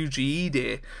UGE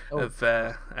day of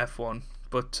F1.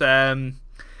 But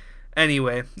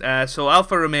anyway, so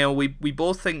Alfa Romeo, we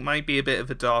both think might be a bit of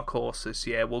a dark horse this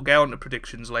year. We'll get on to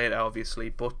predictions later, obviously,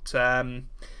 but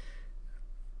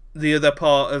the other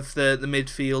part of the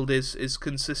midfield is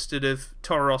consisted of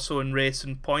Toro Rosso and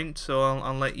Racing Point, so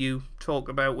I'll let you talk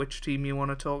about which team you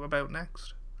want to talk about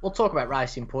next. We'll talk about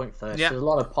Racing Point first. Yeah. There's a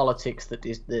lot of politics that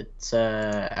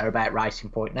are about Racing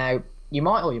Point. Now, you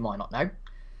might or you might not know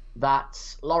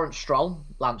that Lance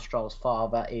Stroll's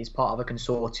father, is part of a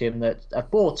consortium that have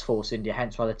bought Force India,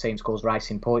 hence why the team's called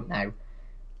Racing Point now.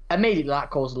 Immediately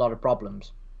that caused a lot of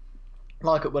problems.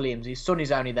 Like at Williams, his son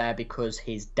is only there because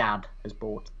his dad has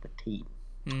bought the team.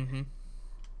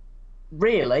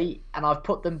 Really, and I've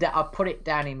put it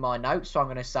down in my notes, so I'm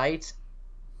going to say it.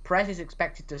 Perez is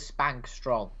expected to spank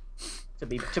Stroll.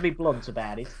 To be blunt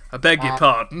about it. I beg your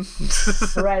pardon.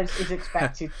 Perez is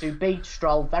expected to beat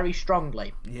Stroll very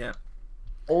strongly. Yeah.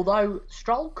 Although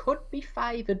Stroll could be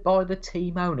favoured by the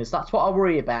team owners. That's what I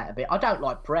worry about a bit. I don't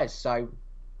like Perez, so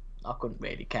I couldn't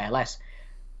really care less.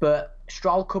 But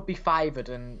Stroll could be favoured,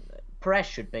 and Perez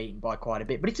should beat him by quite a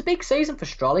bit. But it's a big season for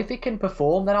Stroll. If he can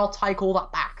perform, then I'll take all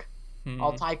that back.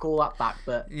 I'll take all that back.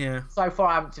 But so far,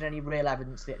 I haven't seen any real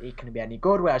evidence that he can be any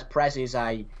good. Whereas Perez is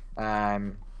a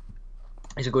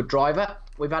good driver.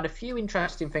 We've had a few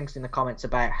interesting things in the comments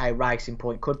about how Racing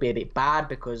Point could be a bit bad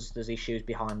because there's issues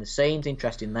behind the scenes.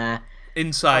 Interesting there.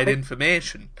 Inside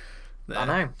information. There. I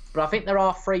know. But I think there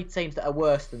are 3 teams that are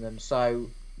worse than them, so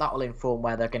that will inform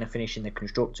where they're going to finish in the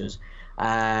constructors.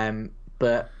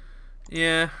 But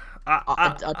yeah,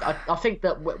 I think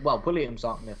that Williams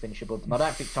aren't going to finish above them. I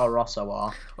don't think Toro Rosso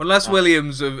are, unless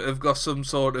Williams have got some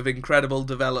sort of incredible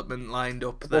development lined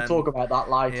up. We'll talk about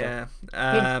that later.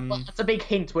 Yeah, that's a big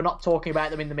hint. We're not talking about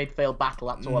them in the midfield battle.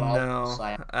 That's all I'll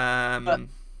say.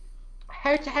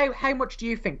 How much do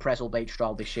you think Perez will beat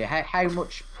Stroll this year? How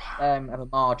much of a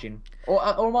margin? Or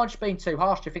am I just being too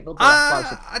harsh? Do you think they'll be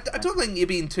closer? I don't think you're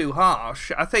being too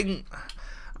harsh. I think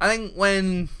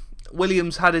when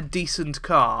Williams had a decent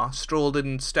car, Stroll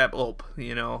didn't step up.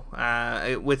 You know,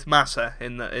 with Massa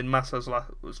in Massa's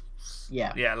last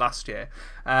year.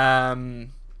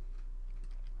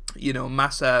 You know,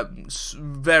 Massa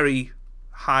very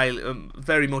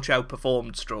very much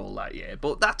outperformed Stroll that year.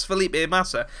 But that's Felipe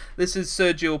Massa. This is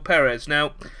Sergio Perez.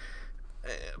 Now,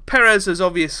 Perez has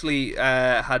obviously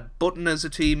had Button as a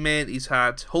teammate. He's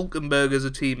had Hulkenberg as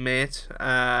a teammate.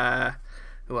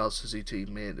 Who else has he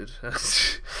teammated?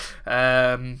 Who's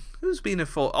been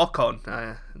for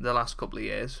Ocon the last couple of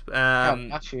years?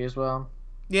 Kobayashi as well.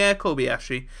 Yeah,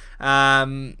 Kobayashi.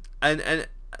 And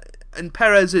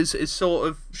Perez is sort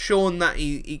of shown that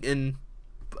he can,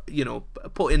 you know,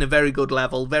 put in a very good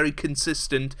level, very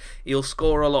consistent. He'll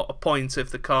score a lot of points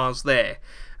if the car's there.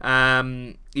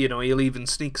 You know, he'll even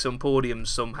sneak some podiums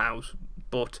somehow.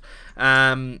 But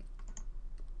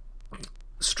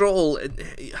Stroll,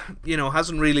 you know,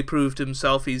 hasn't really proved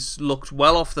himself. He's looked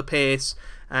well off the pace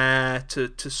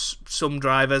to some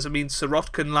drivers. I mean,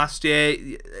 Sirotkin last year,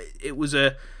 it was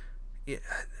a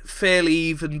fairly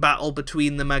even battle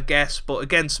between them, I guess. But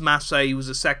against Massa, he was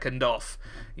a second off,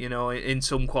 you know, in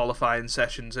some qualifying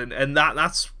sessions. And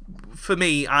that's, for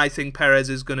me, I think Perez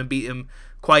is going to beat him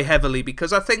quite heavily,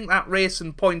 because I think that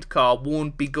Racing Point car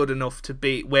won't be good enough to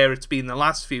be where it's been the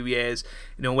last few years,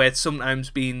 you know, where it's sometimes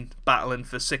been battling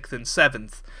for 6th and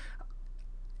 7th.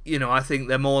 You know, I think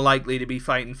they're more likely to be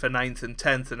fighting for 9th and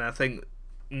 10th, and I think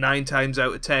 9 times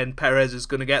out of 10 Perez is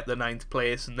going to get the 9th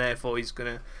place, and therefore he's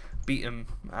going to beat him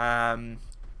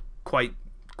quite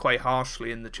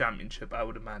harshly in the championship, I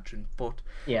would imagine. But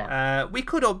we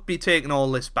could be taking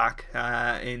all this back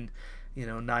in, you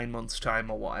know, 9 months' time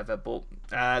or whatever. But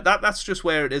that's just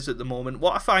where it is at the moment.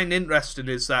 What I find interesting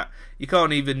is that you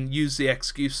can't even use the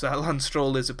excuse that Lance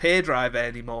Stroll is a pay driver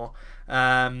anymore.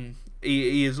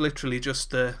 He is literally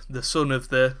just the son of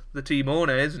the team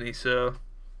owner, isn't he? So,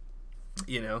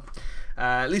 you know,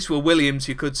 at least with Williams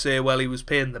you could say, well, he was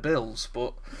paying the bills.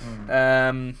 But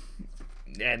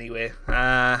anyway,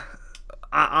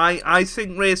 I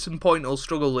think Racing Point will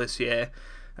struggle this year.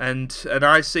 And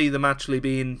I see them actually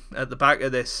being at the back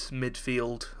of this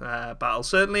midfield battle.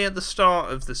 Certainly at the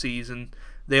start of the season,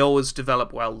 they always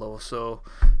develop well, though. So,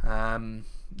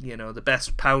 you know, the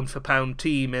best pound-for-pound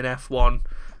team in F1.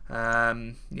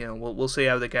 You know, we'll see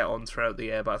how they get on throughout the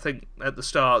year. But I think at the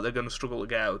start, they're going to struggle to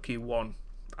get out of Q1,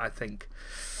 I think.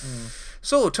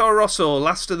 So, Toro Rosso,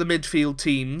 last of the midfield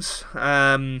teams.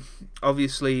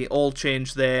 Obviously, all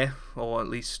changed there, or at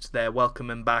least they're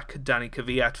welcoming back Danny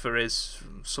Kvyat for his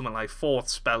something like 4th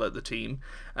spell at the team.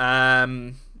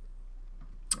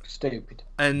 Stupid.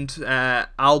 And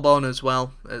Albon as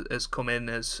well has come in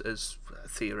as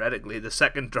theoretically the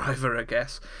 2nd driver, I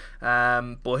guess.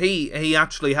 But he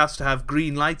actually has to have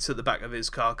green lights at the back of his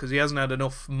car because he hasn't had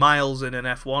enough miles in an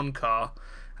F1 car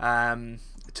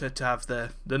to have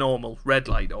the normal red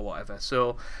light or whatever.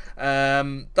 So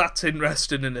that's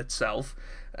interesting in itself.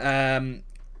 And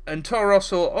Toro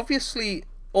Rosso obviously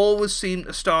always seem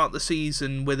to start the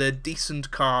season with a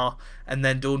decent car and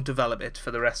then don't develop it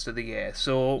for the rest of the year.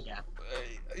 So,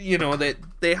 you know,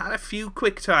 they had a few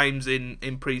quick times in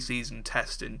pre-season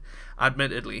testing,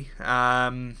 admittedly.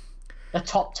 The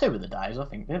top 2 of the days, I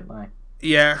think, didn't they?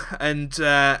 Yeah, and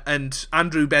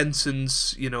Andrew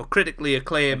Benson's, you know, critically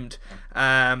acclaimed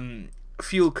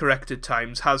fuel corrected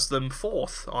times has them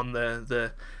 4th on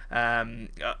the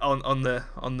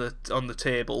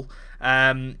table,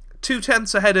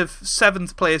 0.2 ahead of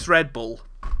 7th place Red Bull.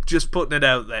 Just putting it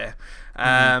out there,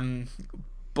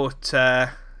 but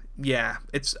yeah,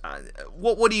 it's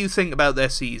what do you think about their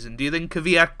season? Do you think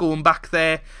Kvyat going back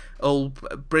there will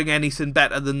bring anything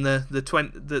better than the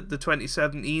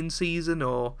 2017 season,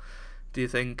 or do you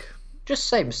think? Just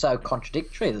seems so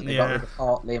contradictory that they got rid of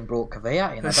Hartley and brought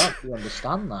Kvyat in. I don't really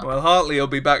understand that. Well, Hartley will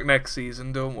be back next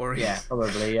season, don't worry. Yeah,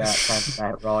 probably. Yeah, sounds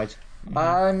about right.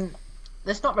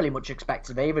 There's not really much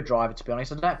expected of either driver, to be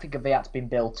honest. I don't think Kvyat's been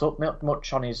built up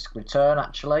much on his return,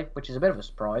 actually, which is a bit of a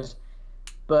surprise.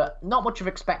 But not much of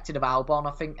expected of Albon.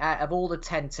 I think out of all the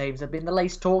 10 teams, they've been the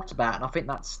least talked about, and I think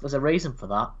there's a reason for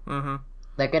that. Mm-hmm.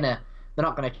 They're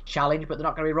not gonna challenge, but they're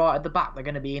not gonna be right at the back. They're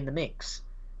gonna be in the mix,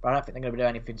 but I don't think they're gonna be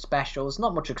doing anything special. There's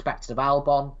not much expected of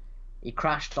Albon. He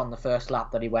crashed on the first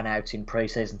lap that he went out in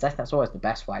pre-season test. That's always the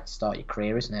best way to start your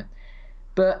career, isn't it?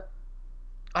 But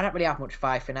I don't really have much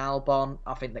faith in Albon.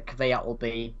 I think that Kvyat will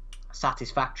be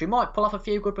satisfactory. Might pull off a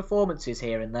few good performances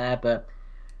here and there, but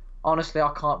honestly,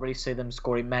 I can't really see them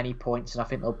scoring many points, and I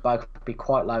think they'll both be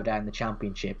quite low down the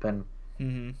championship. And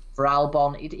for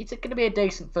Albon, it's going to be a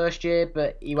decent first year,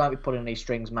 but he won't be pulling any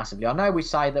strings massively. I know we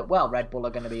say that, well, Red Bull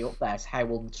are going to be up there, so how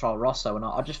will Toro Rosso? And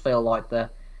I just feel like the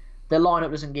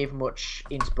lineup doesn't give much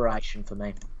inspiration for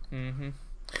me.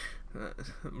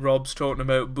 Rob's talking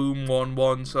about Boom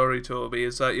 1-1. Sorry, Toby.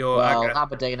 Is that your... Well,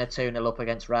 Aberdeen are 2-0 up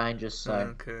against Rangers, so...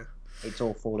 Okay. It's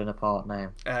all falling apart now.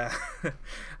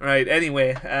 Right,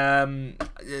 anyway,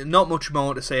 not much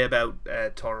more to say about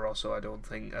Toro Rosso, I don't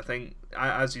think. I think,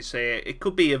 as you say, it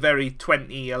could be a very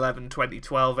 2011,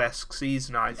 2012-esque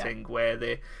season, I think, where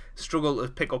they struggle to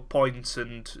pick up points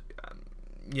and,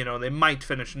 they might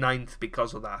finish 9th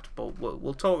because of that, but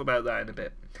we'll talk about that in a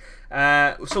bit.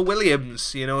 So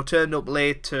Williams, turned up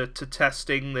late to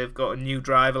testing. They've got a new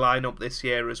driver lineup this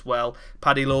year as well.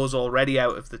 Paddy Lowe's already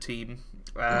out of the team.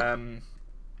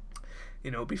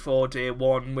 Before day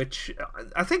one, which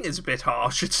I think is a bit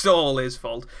harsh. It's all his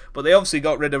fault. But they obviously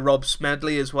got rid of Rob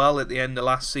Smedley as well at the end of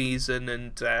last season,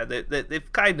 and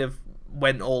they've kind of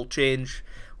went all change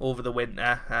over the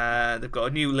winter. They've got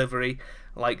a new livery,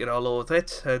 like it or loathe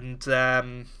it, and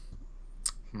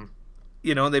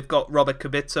they've got Robert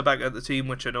Kubica back at the team,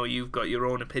 which I know you've got your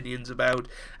own opinions about,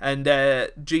 and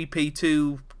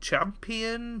GP2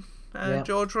 champion.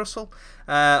 George Russell,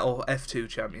 or F2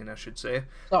 champion, I should say.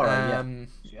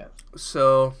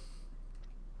 So,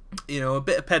 a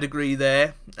bit of pedigree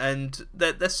there, and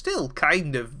they're still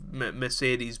kind of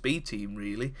Mercedes B team,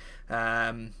 really.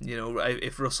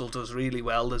 If Russell does really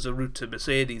well, there's a route to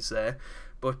Mercedes there.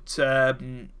 But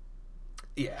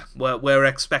we're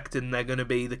expecting they're going to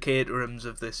be the Caterhams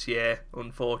of this year,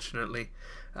 unfortunately.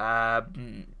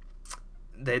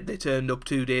 They turned up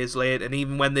 2 days late, and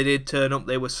even when they did turn up,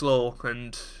 they were slow,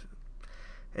 and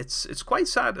it's quite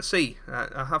sad to see,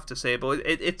 I have to say. But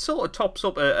it sort of tops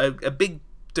up a big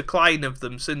decline of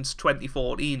them since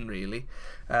 2014, really.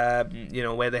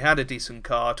 Where they had a decent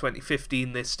car.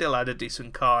 2015, they still had a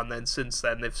decent car, and then since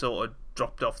then they've sort of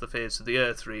dropped off the face of the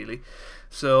earth, really.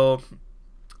 So,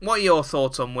 what are your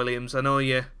thoughts on Williams? I know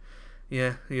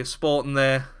you're sporting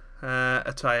their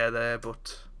attire there,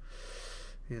 but.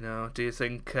 Do you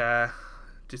think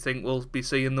we'll be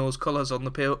seeing those colours on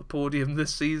the podium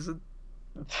this season?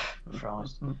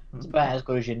 Christ. It's about as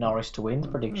good as your Norris to win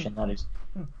prediction, that is.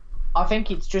 I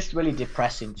think it's just really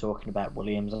depressing talking about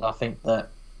Williams. I think that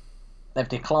they've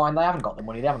declined. They haven't got the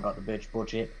money. They haven't got the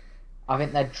budget. I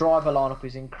think their driver lineup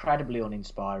is incredibly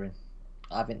uninspiring.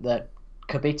 I think that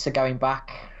Kubica going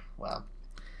back, well,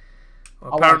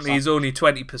 apparently he's only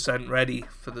 20% ready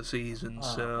for the season,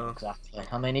 so... Exactly.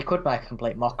 I mean, he could make a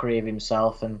complete mockery of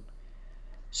himself, and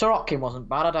Sorokin wasn't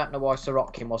bad. I don't know why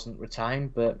Sorokin wasn't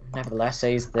retained, but nevertheless,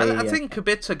 he's the... I think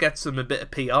Kubica gets them a bit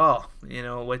of PR,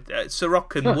 with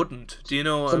Sorokin wouldn't. Do you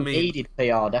know what I mean? Some needed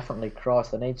PR, definitely.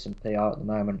 Christ, they need some PR at the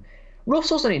moment.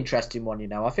 Russell's an interesting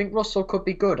one, I think Russell could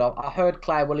be good. I heard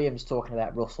Claire Williams talking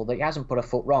about Russell, that he hasn't put a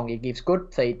foot wrong. He gives good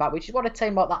feedback, which is what a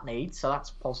team like that needs, so that's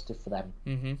positive for them.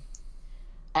 Mm-hmm.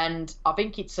 And I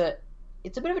think it's a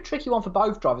bit of a tricky one for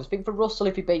both drivers. I think for Russell,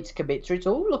 if he beats Kubica, it's,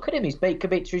 oh, look at him, he's beat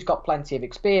Kubica, he's got plenty of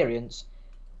experience.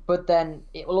 But then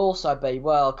it will also be,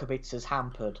 well, Kubica's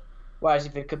hampered. Whereas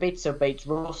if Kubica beats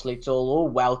Russell, it's all,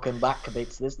 welcome back,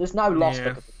 Kubica. There's no loss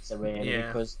for Kubica, really,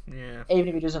 because even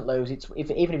if he doesn't lose,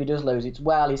 even if he does lose, it's,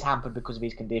 well, he's hampered because of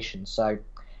his conditions. So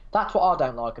that's what I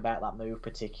don't like about that move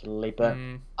particularly. But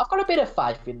I've got a bit of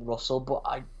faith in Russell, but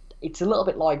it's a little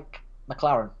bit like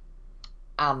McLaren.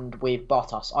 And with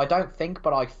Bottas, I don't think,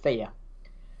 but I fear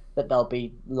that they'll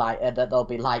be late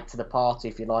to the party,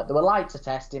 if you like. They were late to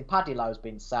testing. Paddy Lowe's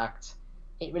been sacked.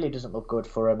 It really doesn't look good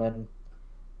for him, and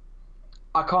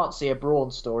I can't see a Brawn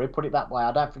story. Put it that way.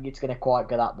 I don't think it's going to quite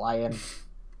go that way. And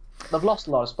they've lost a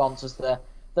lot of sponsors. The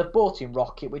they've bought in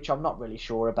Rocket, which I'm not really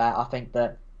sure about. I think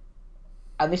that,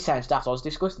 and this sounds daft, I was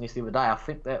discussing this the other day, I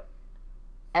think that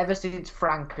ever since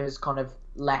Frank has kind of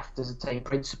left as a team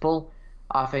principal,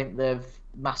 I think they've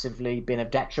massively been a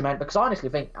detriment. Because I honestly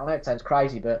think, I know it sounds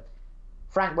crazy, but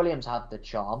Frank Williams had the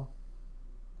charm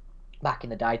back in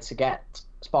the day to get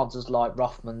sponsors like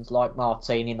Rothmans, like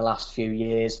Martini in the last few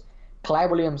years. Claire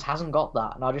Williams hasn't got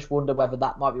that, and I just wonder whether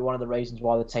that might be one of the reasons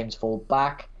why the team's fall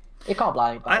back. You can't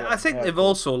blame it. I think they've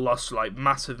also lost like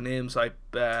massive names like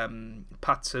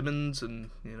Pat Simmons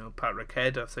and Patrick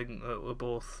Head. I think that were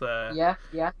both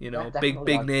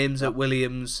big names at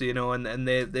Williams. And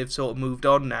they've sort of moved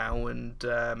on now, and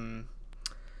they've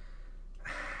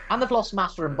lost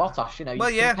Massa and Bottas. You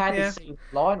compare the season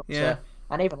lineup to,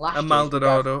 and even last year,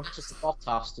 Maldonado,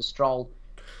 Bottas to Stroll.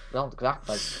 Well,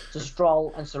 exactly. To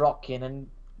Stroll and Sorokin, and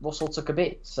Russell took a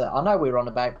bit. So I know we were on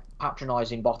about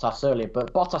patronising Bottas earlier,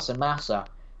 but Bottas and Massa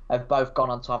have both gone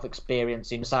on to have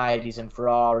experience in Mercedes and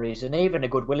Ferraris, and even a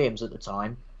good Williams at the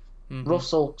time. Mm-hmm.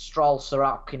 Russell, Stroll,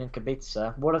 Sorokin, and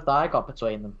Kubica. What have they got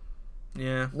between them?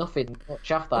 Yeah, nothing much,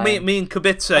 have they? Me and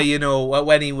Kubica,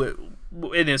 when he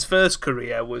in his first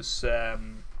career was very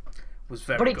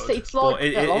but good. It's like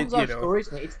Alonso's story,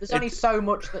 isn't it? There's only so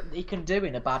much that he can do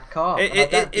in a bad car.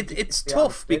 It's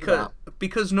tough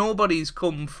because nobody's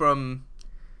come from.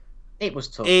 It was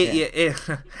tough.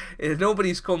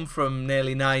 Nobody's come from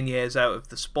nearly 9 years out of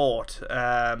the sport,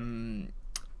 and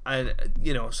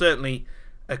certainly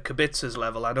at Kubica's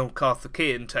level. I know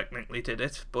Karthikeyan technically did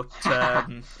it, but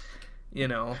and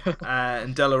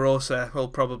De La Rosa will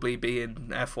probably be in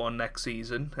F1 next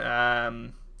season.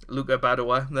 Luca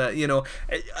Badoa,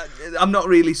 I'm not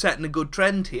really setting a good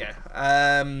trend here.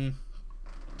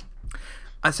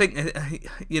 I think,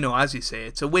 as you say,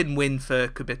 it's a win-win for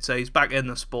Kubica. He's back in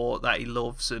the sport that he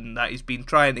loves and that he's been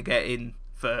trying to get in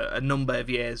for a number of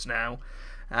years now.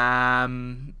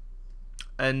 And,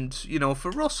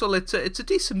 for Russell, it's a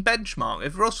decent benchmark.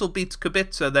 If Russell beats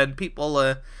Kubica, then people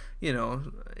are,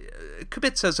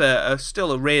 Kubica's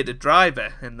still a rated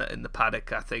driver in the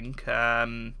paddock, I think.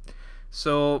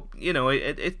 So,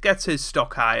 it gets his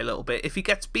stock high a little bit. If he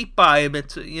gets beat by him,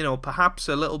 it's, perhaps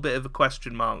a little bit of a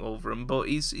question mark over him. But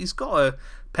he's got a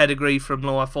pedigree from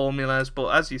lower formulas.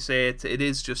 But as you say, it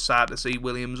is just sad to see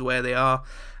Williams where they are.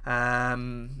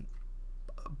 But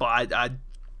I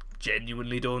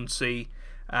genuinely don't see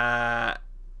them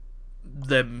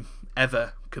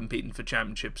ever competing for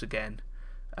championships again.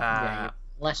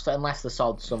 Unless they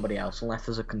sold to somebody else, unless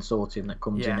there's a consortium that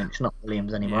comes in and it's not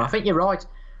Williams anymore. I think you're right.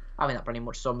 I think that pretty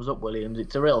much sums up Williams.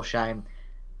 It's a real shame.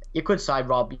 You could say,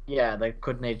 Rob, they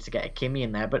could need to get a Kimi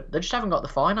in there, but they just haven't got the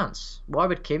finance. Why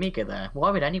would Kimi go there? Why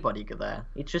would anybody go there?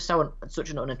 It's just such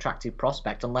an unattractive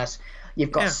prospect unless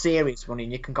you've got serious money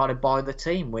and you can kind of buy the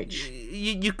team, which...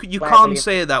 You can't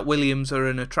say that Williams are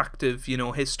an attractive,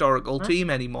 historical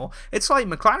team anymore. It's like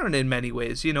McLaren in many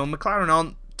ways. McLaren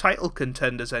aren't title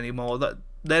contenders anymore. That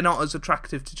they're not as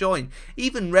attractive to join.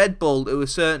 Even Red Bull, to a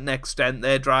certain extent,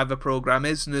 their driver program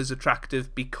isn't as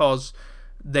attractive because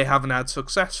they haven't had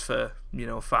success for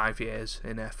 5 years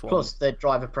in F1. Plus, the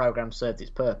driver program served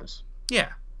its purpose.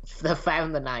 Yeah, they've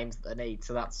found the names that they need,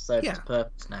 so that's served its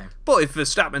purpose now. But if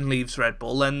Verstappen leaves Red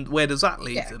Bull, then where does that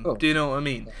leave them? Cool. Do you know what I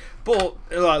mean? Yeah. But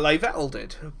like Vettel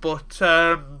did. But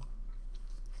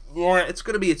it's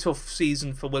going to be a tough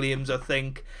season for Williams, I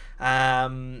think.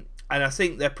 And I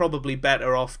think they're probably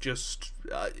better off just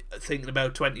thinking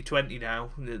about 2020 now.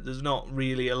 There's not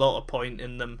really a lot of point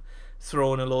in them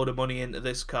throwing a load of money into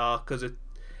this car, because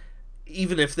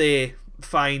even if they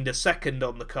find a second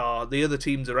on the car, the other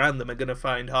teams around them are going to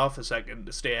find half a second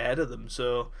to stay ahead of them.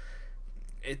 So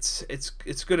it's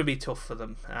going to be tough for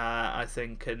them, I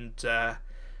think. And I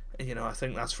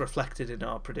think that's reflected in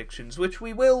our predictions, which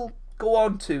we will go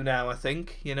on to now. I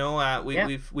think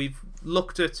we've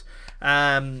looked at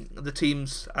the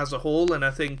teams as a whole, and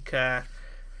I think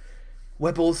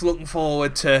we're both looking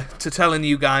forward to telling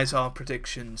you guys our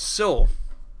predictions. So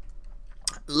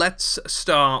let's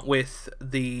start with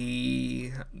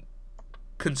the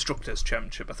Constructors'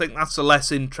 Championship. I think that's a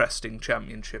less interesting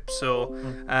championship. So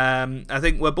I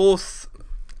think we're both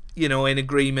in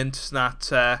agreement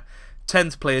that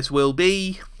 10th place will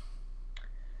be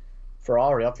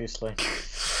Ferrari, obviously.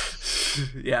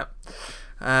 Yeah.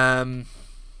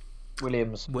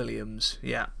 Williams,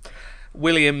 yeah.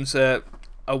 Williams are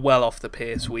well off the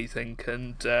pace, we think,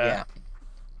 and they're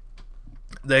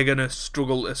going to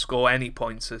struggle to score any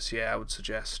points this year, I would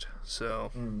suggest.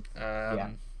 So,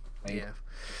 yeah.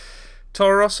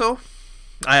 Toro Rosso?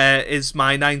 is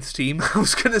my ninth team. I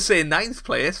was going to say ninth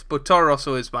place, but Toro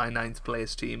Rosso is my ninth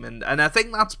place team, and I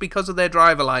think that's because of their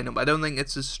driver lineup. I don't think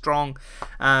it's as strong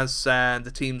as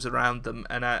the teams around them,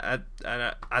 and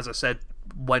as I said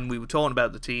when we were talking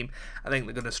about the team, I think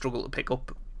they're going to struggle to pick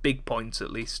up big points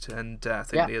at least, and I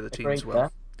think the other teams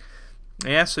will.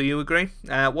 Yeah, so you agree?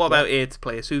 What about 8th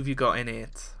place? Who have you got in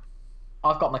 8th?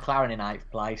 I've got McLaren in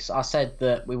 8th place. I said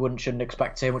that we shouldn't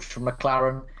expect too much from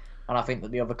McLaren, and I think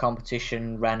that the other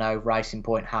competition, Renault, Racing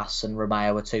Point, Haas and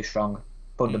Romeo, are too strong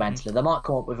fundamentally. They might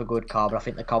come up with a good car, but I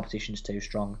think the competition's too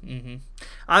strong.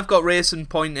 I've got Racing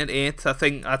Point at 8th.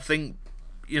 I think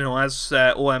you know, as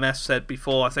OMS said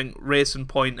before, I think Racing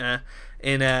Point are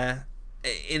in a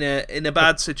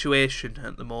bad situation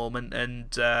at the moment,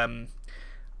 and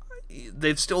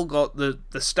they've still got the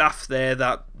staff there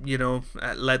that, you know,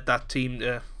 led that team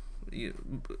to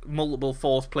multiple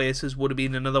 4th places. Would have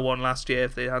been another one last year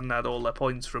if they hadn't had all their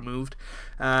points removed.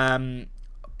 But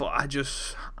I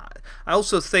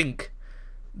also think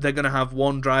they're going to have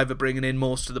one driver bringing in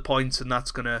most of the points, and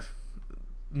that's going to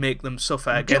make them suffer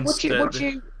against.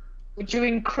 Would you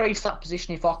increase that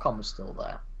position if Ocon was still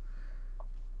there?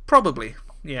 Probably,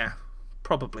 yeah,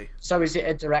 probably. So is it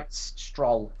a direct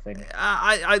Stroll thing?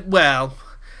 Well,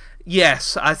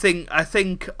 yes, I think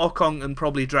Ocon can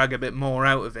probably drag a bit more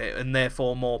out of it, and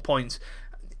therefore more points.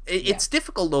 It's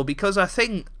difficult though, because I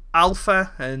think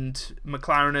Alfa and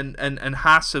McLaren and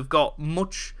Haas have got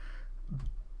much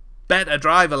better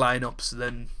driver lineups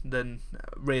than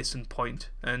Racing Point,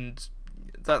 and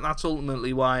that's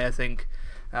ultimately why I think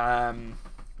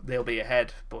they'll be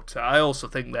ahead. But I also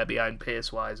think they're behind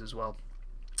pace wise as well.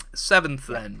 7th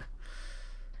then.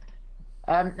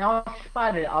 No,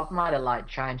 I've made a light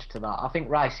change to that. I think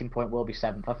Racing Point will be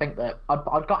 7th. I think that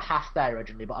I'd got Haas there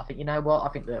originally, but I think, you know what, I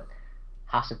think that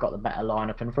Haas have got the better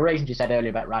lineup, and for reasons you said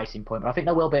earlier about Racing Point, but I think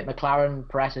they will beat McLaren.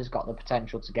 Perez has got the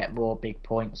potential to get more big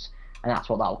points, and that's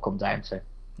what that will come down to.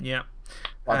 Yeah.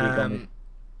 What have you gone with?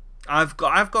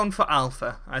 I've gone for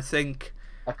Alpha. I think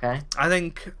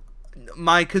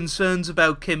my concerns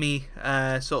about Kimi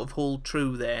sort of hold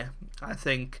true there. I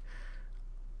think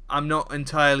I'm not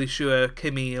entirely sure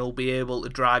Kimi will be able to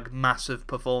drag massive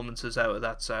performances out of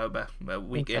that Sauber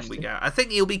week in, week out. I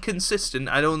think he'll be consistent.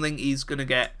 I don't think he's going to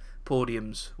get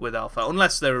podiums with Alpha,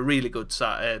 unless they're a really good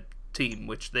team,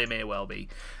 which they may well be.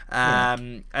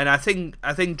 And I think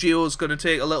Gio's going to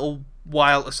take a little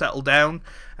while to settle down.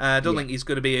 I don't think he's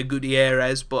going to be a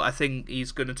Gutierrez, but I think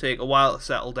he's going to take a while to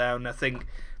settle down. I think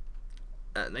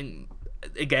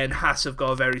again, Haas have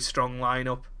got a very strong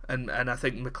lineup, and I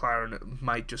think McLaren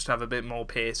might just have a bit more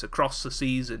pace across the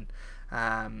season.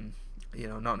 You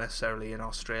know, not necessarily in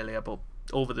Australia, but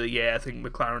over the year, I think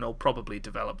McLaren will probably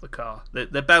develop the car.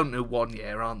 They're bound to 1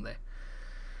 year, aren't they?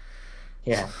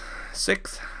 Yeah.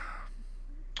 6th?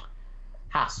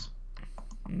 Haas.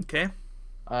 Okay.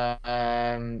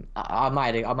 I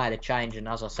made a change, and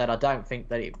as I said, I don't think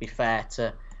that it'd be fair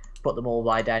to put them all the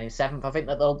way down in 7th. I think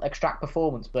that they'll extract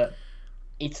performance, but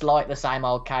it's like the same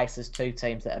old case. There's 2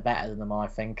 teams that are better than them, I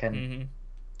think, and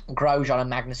Grosjean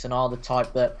and Magnussen are the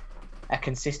type that are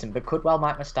consistent, but could well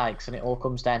make mistakes, and it all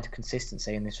comes down to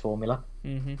consistency in this formula.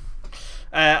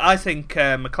 I think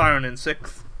McLaren in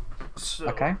 6th.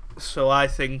 So I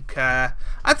think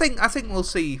we'll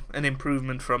see an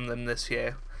improvement from them this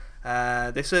year.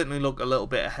 They certainly look a little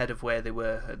bit ahead of where they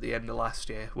were at the end of last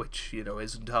year, which, you know,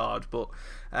 isn't hard. But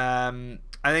I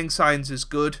think Sainz is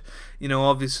good. You know,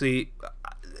 obviously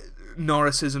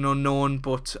Norris is an unknown,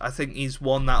 but I think he's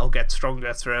one that'll get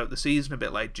stronger throughout the season, a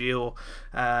bit like Gio.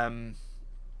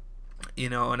 You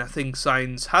know, and I think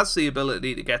Sainz has the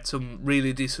ability to get some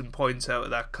really decent points out of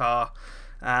that car.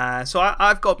 So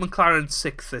I've got McLaren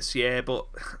 6th this year, but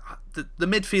the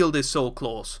midfield is so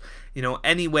close. You know,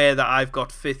 anywhere that I've got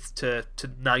 5th to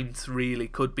 9th really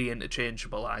could be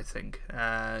interchangeable, I think,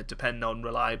 depending on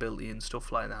reliability and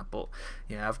stuff like that. But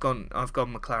yeah, I've gone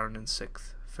McLaren in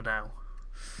 6th for now.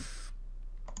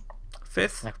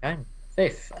 5th? Okay.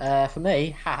 5th. For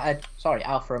me,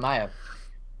 Alfa Romeo.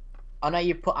 I know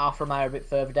you put Alfa Romeo a bit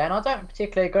further down. I don't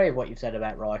particularly agree with what you've said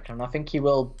about Raikkonen. I think he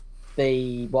will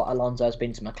be what Alonso has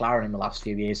been to McLaren in the last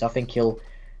few years. I think he'll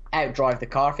outdrive the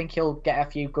car. I think he'll get a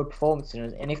few good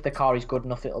performances, and if the car is good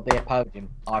enough, it'll be a podium,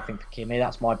 I think, for Kimi.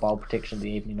 That's my bold prediction of the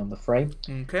evening, number 3.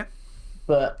 Okay.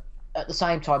 But at the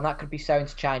same time, that could be so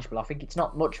interchangeable. I think it's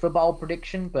not much of a bold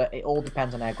prediction, but it all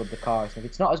depends on how good the car is. If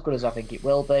it's not as good as I think it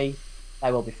will be,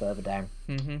 they will be further down.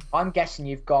 I'm guessing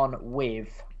you've gone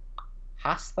with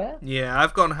Haas there? Yeah,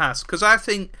 I've gone Haas because I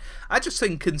just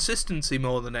think consistency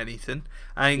more than anything.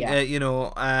 I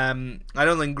don't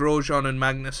think Grosjean and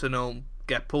Magnussen will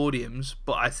get podiums,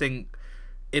 but I think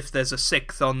if there's a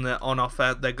sixth on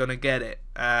offer, they're going to get it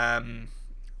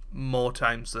more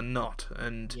times than not.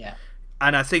 And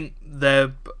I think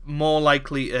they're more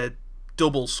likely to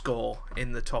double score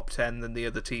in the top 10 than the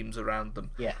other teams around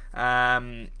them.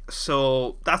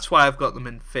 So that's why I've got them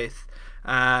in 5th.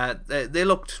 They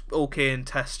looked okay in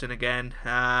testing again.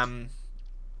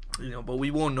 But we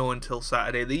won't know until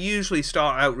Saturday. They usually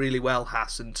start out really well,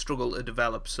 Haas, and struggle to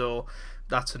develop. So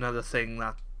that's another thing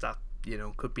that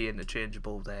could be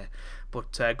interchangeable there.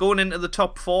 But going into the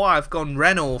top 4, I've gone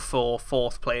Renault for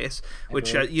 4th place,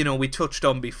 which we touched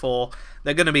on before.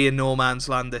 They're going to be in no man's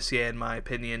land this year, in my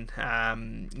opinion. A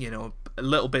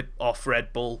little bit off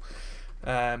Red Bull,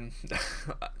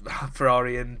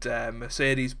 Ferrari and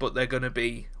Mercedes, but they're going to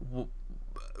be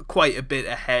quite a bit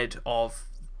ahead of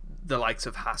the likes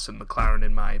of Haas and McLaren,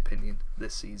 in my opinion,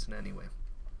 this season anyway.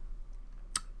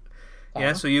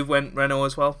 Yeah, so you've went Renault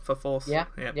as well for 4th?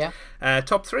 Yeah.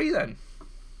 Top 3 then?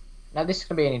 Now, this is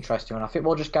going to be an interesting one. I think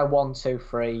we'll just go 1, 2,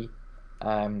 3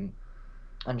 and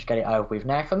just get it over with.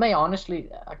 Now, for me, honestly,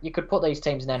 you could put these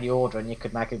teams in any order and you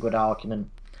could make a good argument.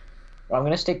 But I'm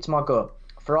going to stick to my gut.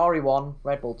 Ferrari 1,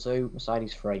 Red Bull 2,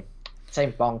 Mercedes 3. It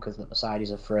seems bonkers that Mercedes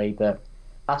are 3, but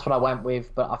that's what I went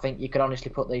with. But I think you could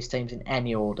honestly put these teams in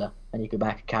any order and you could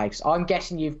make a case. I'm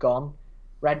guessing you've gone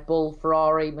Red Bull,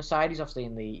 Ferrari, Mercedes, obviously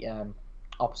in the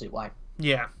opposite way.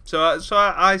 Yeah, so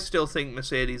I still think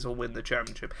Mercedes will win the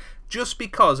championship, just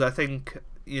because I think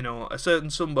a certain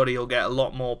somebody will get a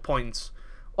lot more points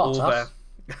over.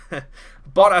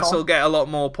 Bottas will get a lot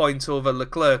more points over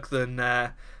Leclerc than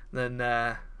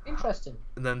interesting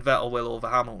than Vettel will over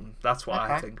Hamilton. That's what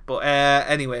I think. But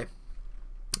anyway.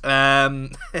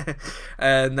 And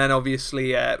then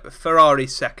obviously Ferrari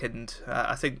 2nd.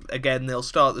 I think again they'll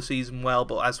start the season well,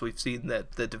 but as we've seen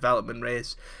the development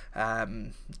race,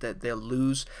 that they'll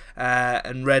lose.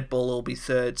 And Red Bull will be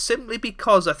 3rd, simply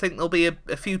because I think there'll be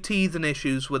a few teething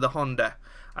issues with the Honda.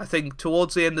 I think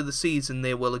towards the end of the season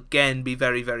they will again be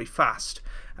very, very fast.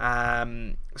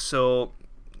 So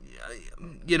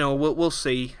we'll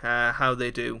see how they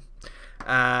do.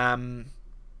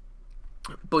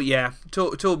 But yeah,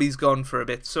 Toby's gone for a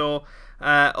bit. So,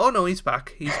 oh no, he's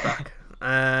back. He's back.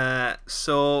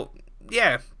 So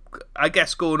yeah, I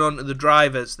guess going on to the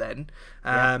drivers then.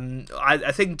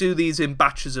 I think do these in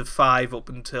batches of 5 up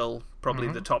until probably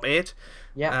the top 8.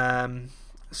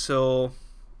 So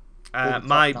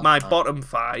my bottom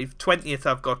 5, 20th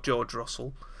I've got George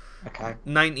Russell.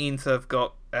 19th I've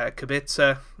got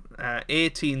Kubica.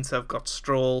 18th I've got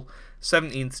Stroll.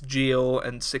 17th Gio,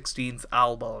 and 16th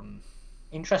Albon.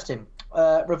 Interesting.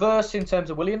 Reverse in terms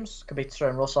of Williams, Kubica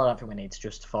and Russell. I don't think we need to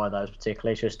justify those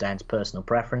particularly. It's just down to personal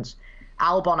preference.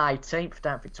 Albon 18th.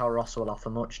 Don't think Toro Rosso will offer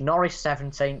much. Norris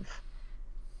 17th.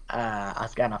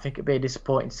 Again, I think it'd be a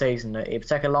disappointing season. It would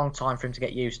take a long time for him to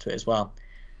get used to it as well.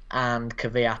 And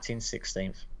Kvyat in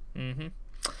 16th.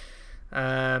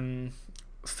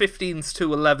 15th to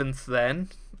 11th then.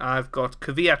 I've got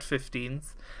Kvyat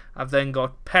 15th. I've then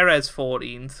got Perez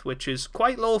 14th, which is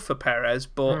quite low for Perez,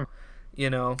 but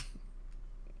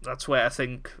that's where I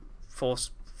think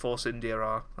Force India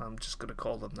are. I'm just going to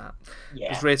call them that.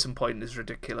 His Racing Point is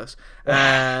ridiculous.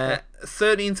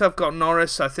 13th I've got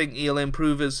Norris. I think he'll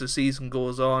improve as the season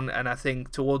goes on, and I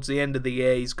think towards the end of the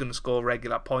year he's going to score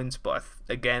regular points, but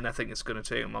again I think it's going to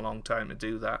take him a long time to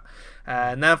do that.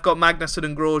 Now I've got Magnussen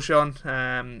and Grosjean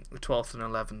 12th and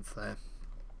 11th there.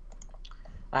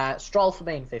 Stroll for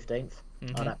me in 15th.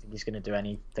 I don't think he's going to do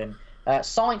anything.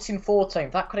 Sainz in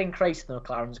 14th. That could increase the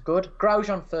McLaren's good.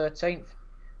 Grosjean 13th.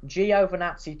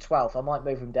 Giovinazzi 12th. I might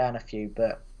move him down a few,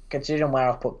 but considering where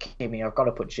I've put Kimi, I've got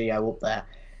to put Gio up there.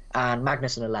 And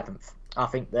Magnussen 11th. I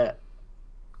think that,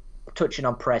 touching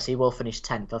on Perez, he will finish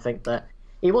 10th. I think that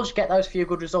he will just get those few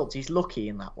good results. He's lucky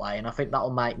in that way, and I think that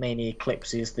will mean he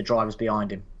eclipses the drivers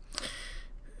behind him.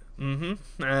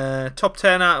 Top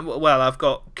 10, I've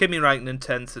got Kimi Räikkönen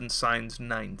 10th and Sainz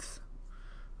 9th.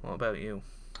 What about you?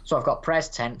 So I've got Perez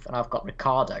 10th and I've got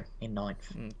Ricciardo in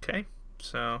 9th. Okay,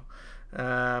 so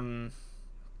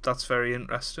that's very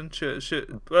interesting.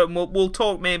 We'll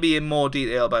talk maybe in more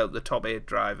detail about the top 8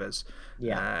 drivers.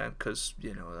 Because,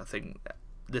 I think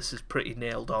this is pretty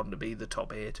nailed on to be the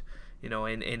top 8.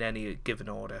 In any given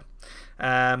order. So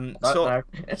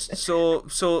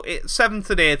 7th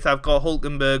and 8th, I've got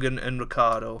Hülkenberg and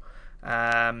Ricciardo.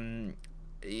 I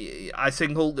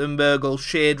think Hülkenberg will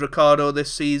shade Ricciardo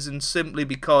this season simply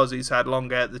because he's had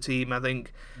longer at the team. I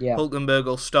think Hülkenberg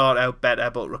will start out better,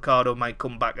 but Ricciardo might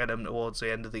come back at him towards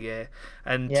the end of the year.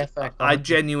 And I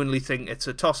genuinely think it's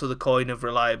a toss of the coin of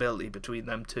reliability between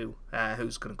them two,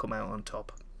 who's going to come out on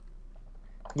top.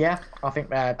 Yeah, I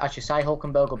think, as you say,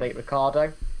 Hülkenberg will beat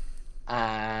Ricciardo.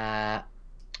 And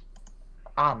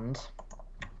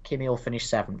Kimi will finish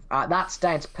 7th. That's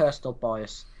down to personal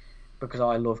bias because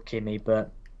I love Kimi,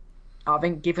 but I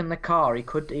think given the car, he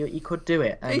could do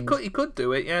it. And He could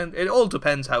do it, yeah. It all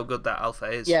depends how good that Alpha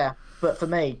is. yeah, but for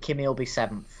me, Kimi will be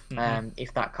 7th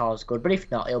if that car's good. But if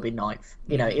not, he'll be 9th.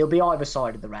 You know, he'll be either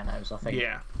side of the Renaults, I think.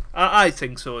 Yeah, I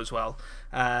think so as well.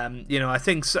 You know, I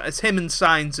think him and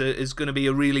Sainz is going to be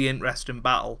a really interesting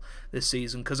battle this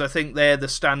season because I think they're the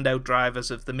standout drivers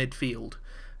of the midfield.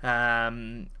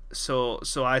 So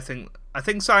I think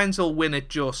Sainz will win it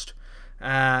just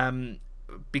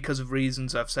because of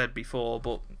reasons I've said before.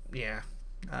 But yeah.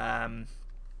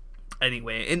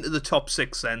 Anyway, into the top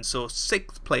 6 then. So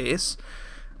 6th place,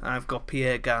 I've got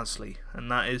Pierre Gasly, and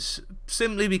that is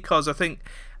simply because I think,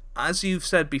 as you've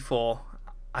said before,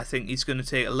 I think he's going to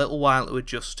take a little while to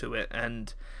adjust to it,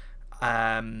 and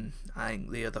I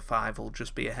think the other 5 will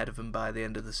just be ahead of him by the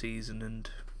end of the season, and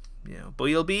but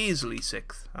he'll be easily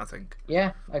 6th, I think.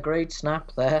 Yeah, agreed.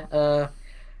 Snap there.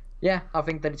 Yeah, I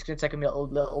think that it's going to take him a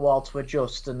little while to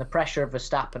adjust, and the pressure of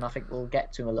Verstappen, I think, will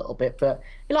get to him a little bit. But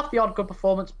he'll have the odd good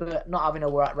performance, but not having a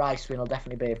race win will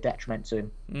definitely be of detriment to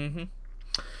him.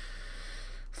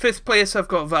 5th place, I've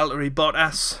got Valtteri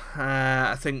Bottas.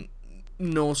 I think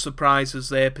no surprises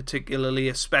there, particularly,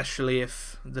 especially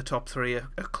if the top 3 are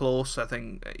close. I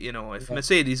think if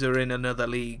Mercedes are in another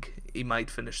league, he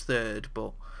might finish 3rd,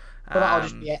 but that'll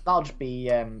just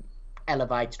be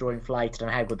elevated or inflated on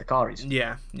how good the car is.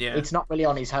 Yeah. It's not really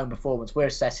on his home performance. We're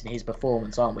assessing his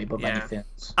performance, aren't we? But many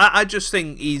things. I just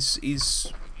think he's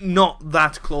not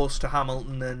that close to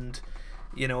Hamilton, and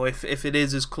if it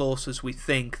is as close as we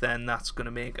think, then that's going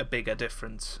to make a bigger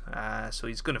difference. So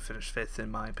he's going to finish 5th,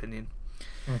 in my opinion.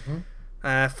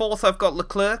 4th, I've got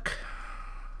Leclerc.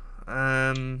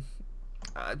 I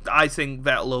think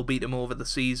Vettel will beat him over the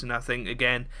season. I think,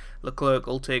 again, Leclerc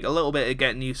will take a little bit of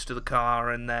getting used to the car,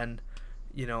 and then,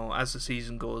 as the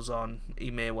season goes on,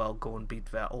 he may well go and beat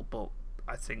Vettel, but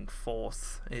I think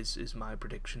 4th is my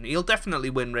prediction. He'll definitely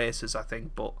win races, I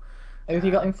think, but... Who have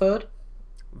you got in 3rd?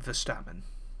 Verstappen.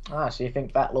 So you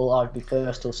think Vettel will either be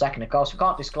 1st or 2nd? Of course, we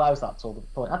can't disclose that till the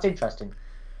point. That's interesting.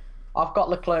 I've got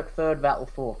Leclerc 3rd, Vettel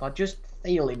 4th. I just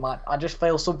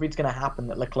feel something's going to happen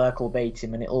that Leclerc will beat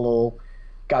him and it'll all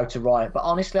go to riot. But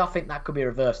honestly, I think that could be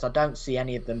reversed. I don't see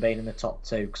any of them being in the top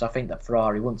 2 because I think that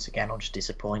Ferrari, once again, will just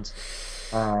disappoint.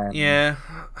 The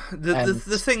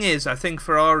thing is, I think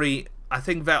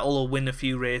Vettel will win a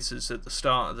few races at the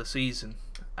start of the season,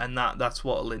 and that's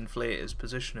what will inflate his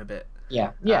position a bit.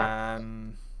 Yeah.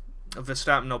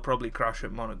 Verstappen will probably crash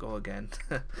at Monaco again.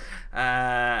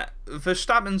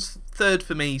 Verstappen's 3rd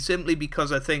for me, simply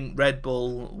because I think Red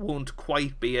Bull won't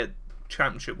quite be at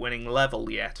championship winning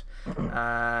level yet,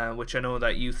 which I know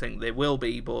that you think they will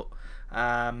be, but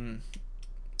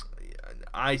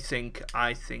I think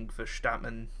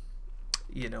Verstappen,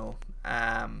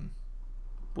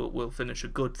 will finish a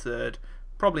good 3rd,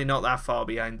 probably not that far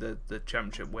behind the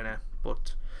championship winner,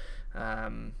 but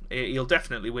he'll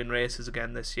definitely win races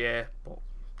again this year, but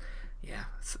yeah,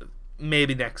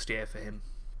 maybe next year for him.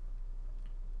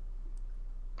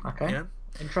 Okay. Yeah.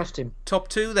 Interesting. Top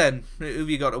 2 then. Who have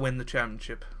you got to win the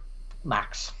championship?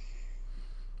 Max.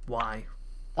 Why?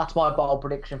 That's my bold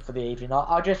prediction for the evening.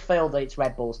 I just feel that it's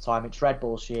Red Bull's time. It's Red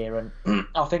Bull's year, and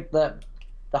I think that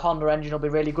the Honda engine will be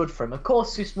really good for him. Of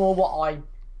course, this is more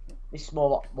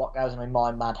what goes on in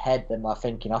my mad head than my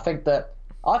thinking. I think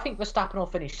Verstappen will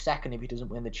finish 2nd if he doesn't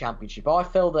win the championship. I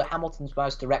feel that Hamilton's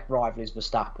most direct rival is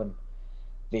Verstappen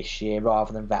this year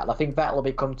rather than Vettel. I think Vettel will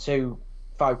become too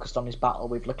focused on his battle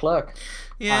with Leclerc.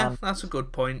 Yeah, that's a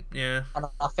good point. Yeah, and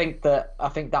I think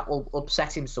that will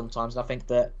upset him sometimes. And I think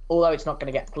that although it's not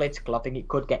going to get political, I think it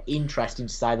could get interesting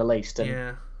to say the least. And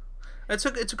yeah. It's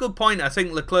a good point. I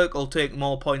think Leclerc will take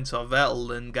more points off Vettel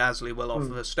than Gasly will off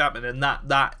Verstappen, and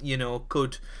that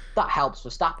could... That helps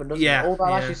Verstappen, doesn't it?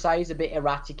 Although, as you say, he's a bit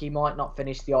erratic, he might not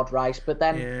finish the odd race, but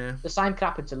then the same could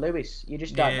happen to Lewis. You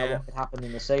just don't know what could happen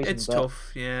in the season. It's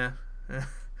tough, yeah.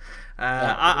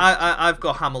 I've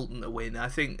got Hamilton to win. I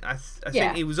think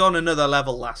he was on another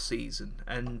level last season,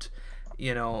 and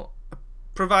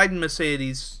providing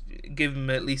Mercedes give him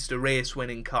at least a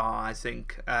race-winning car, I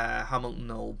think Hamilton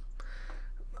will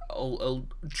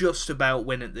just about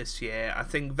win it this year. I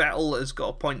think Vettel has got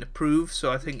a point to prove, so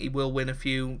I think he will win a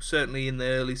few, certainly in the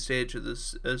early stage of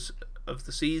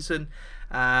the season.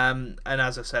 And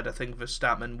as I said, I think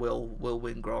Verstappen will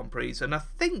win Grand Prix, and I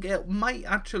think it might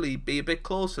actually be a bit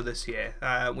closer this year.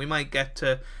 We might get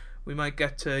to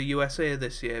USA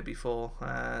this year before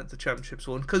the championships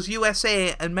won, because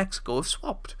USA and Mexico have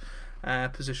swapped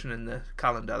position in the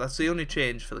calendar. That's the only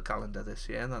change for the calendar this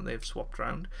year, that they've swapped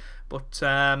round. But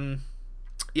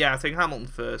yeah, I think Hamilton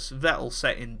first, Vettel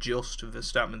second, just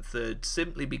Verstappen third,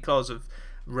 simply because of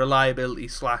reliability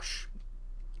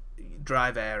 /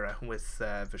 drive error with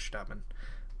Verstappen.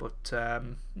 But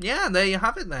yeah, there you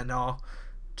have it then. Our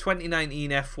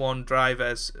 2019 F1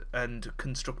 Drivers and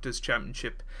Constructors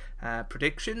Championship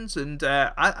predictions. And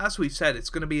as we've said, it's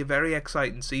going to be a very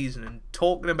exciting season. And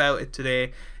talking about it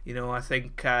today, you know, I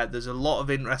think there's a lot of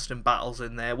interesting battles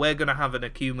in there. We're going to have an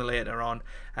accumulator on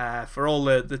for all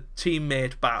the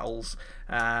teammate battles.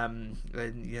 And,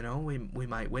 you know, we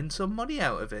might win some money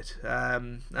out of it. I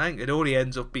think it only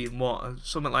ends up being, what,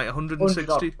 something like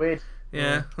 160?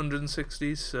 Yeah,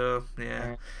 160s. So,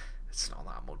 yeah. It's not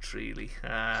that much, really.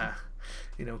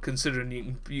 You know, considering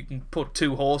you can put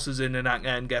 2 horses in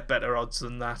and get better odds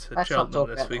than that at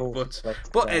Cheltenham this week.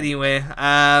 But anyway,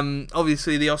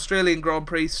 obviously the Australian Grand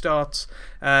Prix starts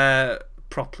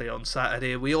properly on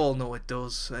Saturday. We all know it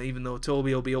does, even though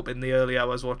Toby will be up in the early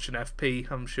hours watching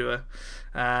FP, I'm sure.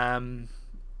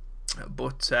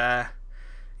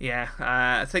 Yeah,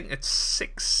 I think it's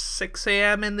 6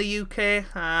 a.m. in the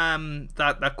UK.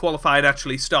 That qualifying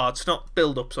actually starts, not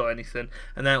build-ups or anything,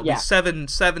 and then it'll be 7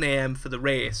 a.m. for the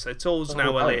race. It's always an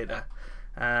hour later.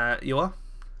 You are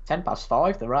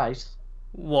 5:10 the race.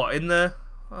 What in the?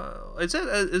 Is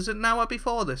it an hour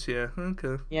before this year?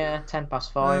 Okay. Yeah,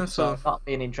 5:10. So that'll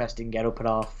be an interesting get up at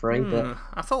 3:30. But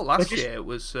I thought last year it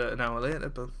was an hour later,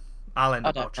 but I'll end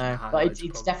up watching the highlights. But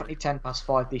it's definitely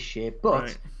 5:10 this year.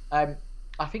 But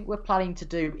I think we're planning to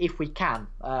do, if we can,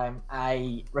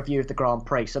 a review of the Grand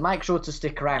Prix. So make sure to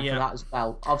stick around for that as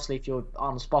well. Obviously, if you're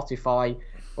on Spotify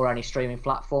or any streaming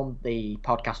platform, the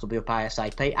podcast will be up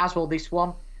ASAP, as will this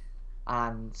one.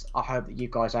 And I hope that you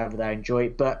guys over there enjoy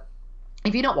it. But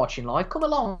if you're not watching live, come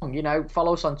along. You know,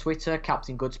 follow us on Twitter,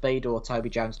 Captain Goodspeed or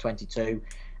Toby Jones 22.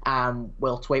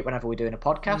 We'll tweet whenever we're doing a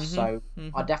podcast.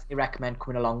 I definitely recommend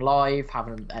coming along live,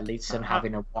 having a listen,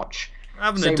 having a watch.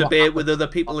 Having a debate with other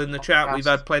people in the chat. We've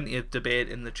had plenty of debate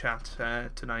in the chat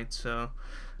tonight. So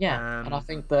yeah, and I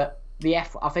think that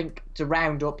I think to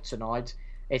round up tonight,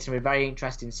 it's going to be a very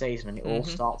interesting season, and it all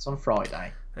starts on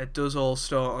Friday. It does all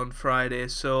start on Friday.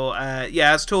 So,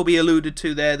 yeah, as Toby alluded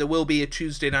to there will be a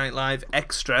Tuesday Night Live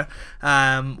extra,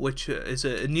 which is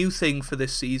a new thing for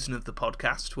this season of the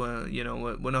podcast, where, you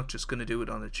know, we're not just going to do it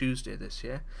on a Tuesday this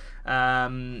year.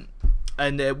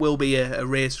 And it will be a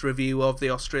race review of the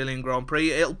Australian Grand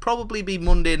Prix. It'll probably be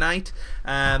Monday night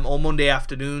or Monday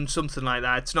afternoon, something like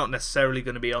that. It's not necessarily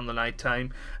going to be on the night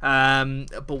time,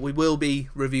 but we will be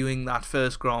reviewing that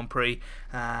first Grand Prix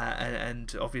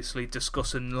and obviously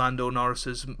discussing Lando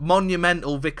Norris's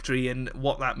monumental victory and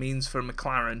what that means for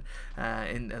McLaren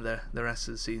in the rest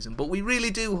of the season. But we really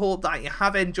do hope that you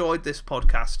have enjoyed this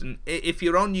podcast, and if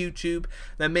you're on YouTube,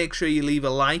 then make sure you leave a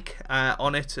like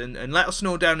on it and let us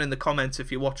know down in the comments if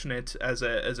you're watching it as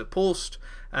a post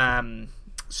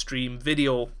stream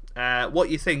video what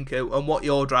you think and what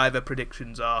your driver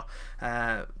predictions are,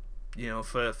 you know,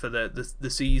 for the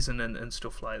season and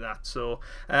stuff like that. So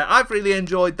I've really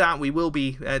enjoyed that. We will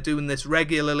be doing this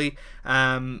regularly,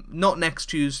 not next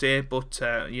Tuesday, but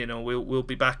you know, we'll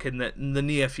be back in the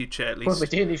near future at least. Well, we're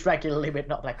doing this regularly, but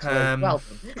not next week. Well,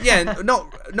 yeah,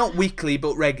 not weekly,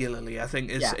 but regularly. I think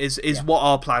is what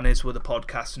our plan is with the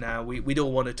podcast now. We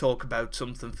don't want to talk about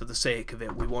something for the sake of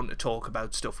it. We want to talk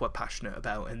about stuff we're passionate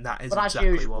about, and that is exactly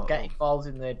as usual, what. Get involved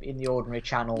in the ordinary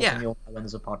channels and the Ordinary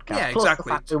podcast. Yeah, Plus exactly.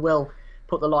 The fact we will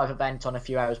put the live event on a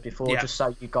few hours before, just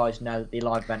so you guys know that the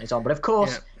live event is on. But of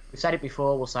course, we've said it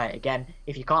before, we'll say it again.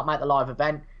 If you can't make the live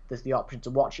event, there's the option to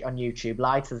watch it on YouTube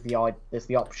later. There's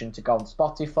the option to go on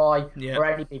Spotify or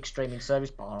any big streaming service,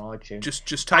 but on iTunes.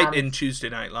 Just type in Tuesday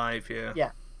Night Live,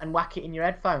 and whack it in your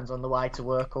headphones on the way to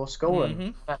work or school.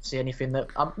 And I don't see anything that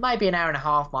maybe an hour and a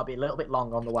half might be a little bit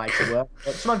long on the way to work.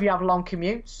 But some of you have long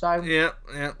commutes, so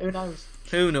who knows?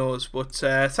 Who knows? But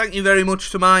thank you very much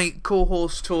to my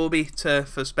co-host Toby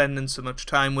for spending so much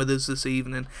time with us this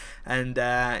evening. And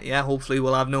hopefully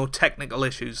we'll have no technical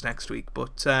issues next week.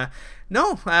 But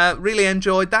really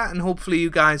enjoyed that, and hopefully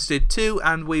you guys did too.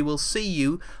 And we will see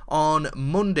you on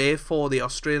Monday for the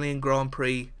Australian Grand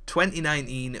Prix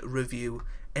 2019 review.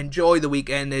 Enjoy the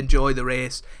weekend, enjoy the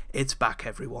race. It's back,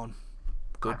 everyone.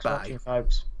 Goodbye. Thanks for watching,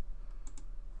 folks.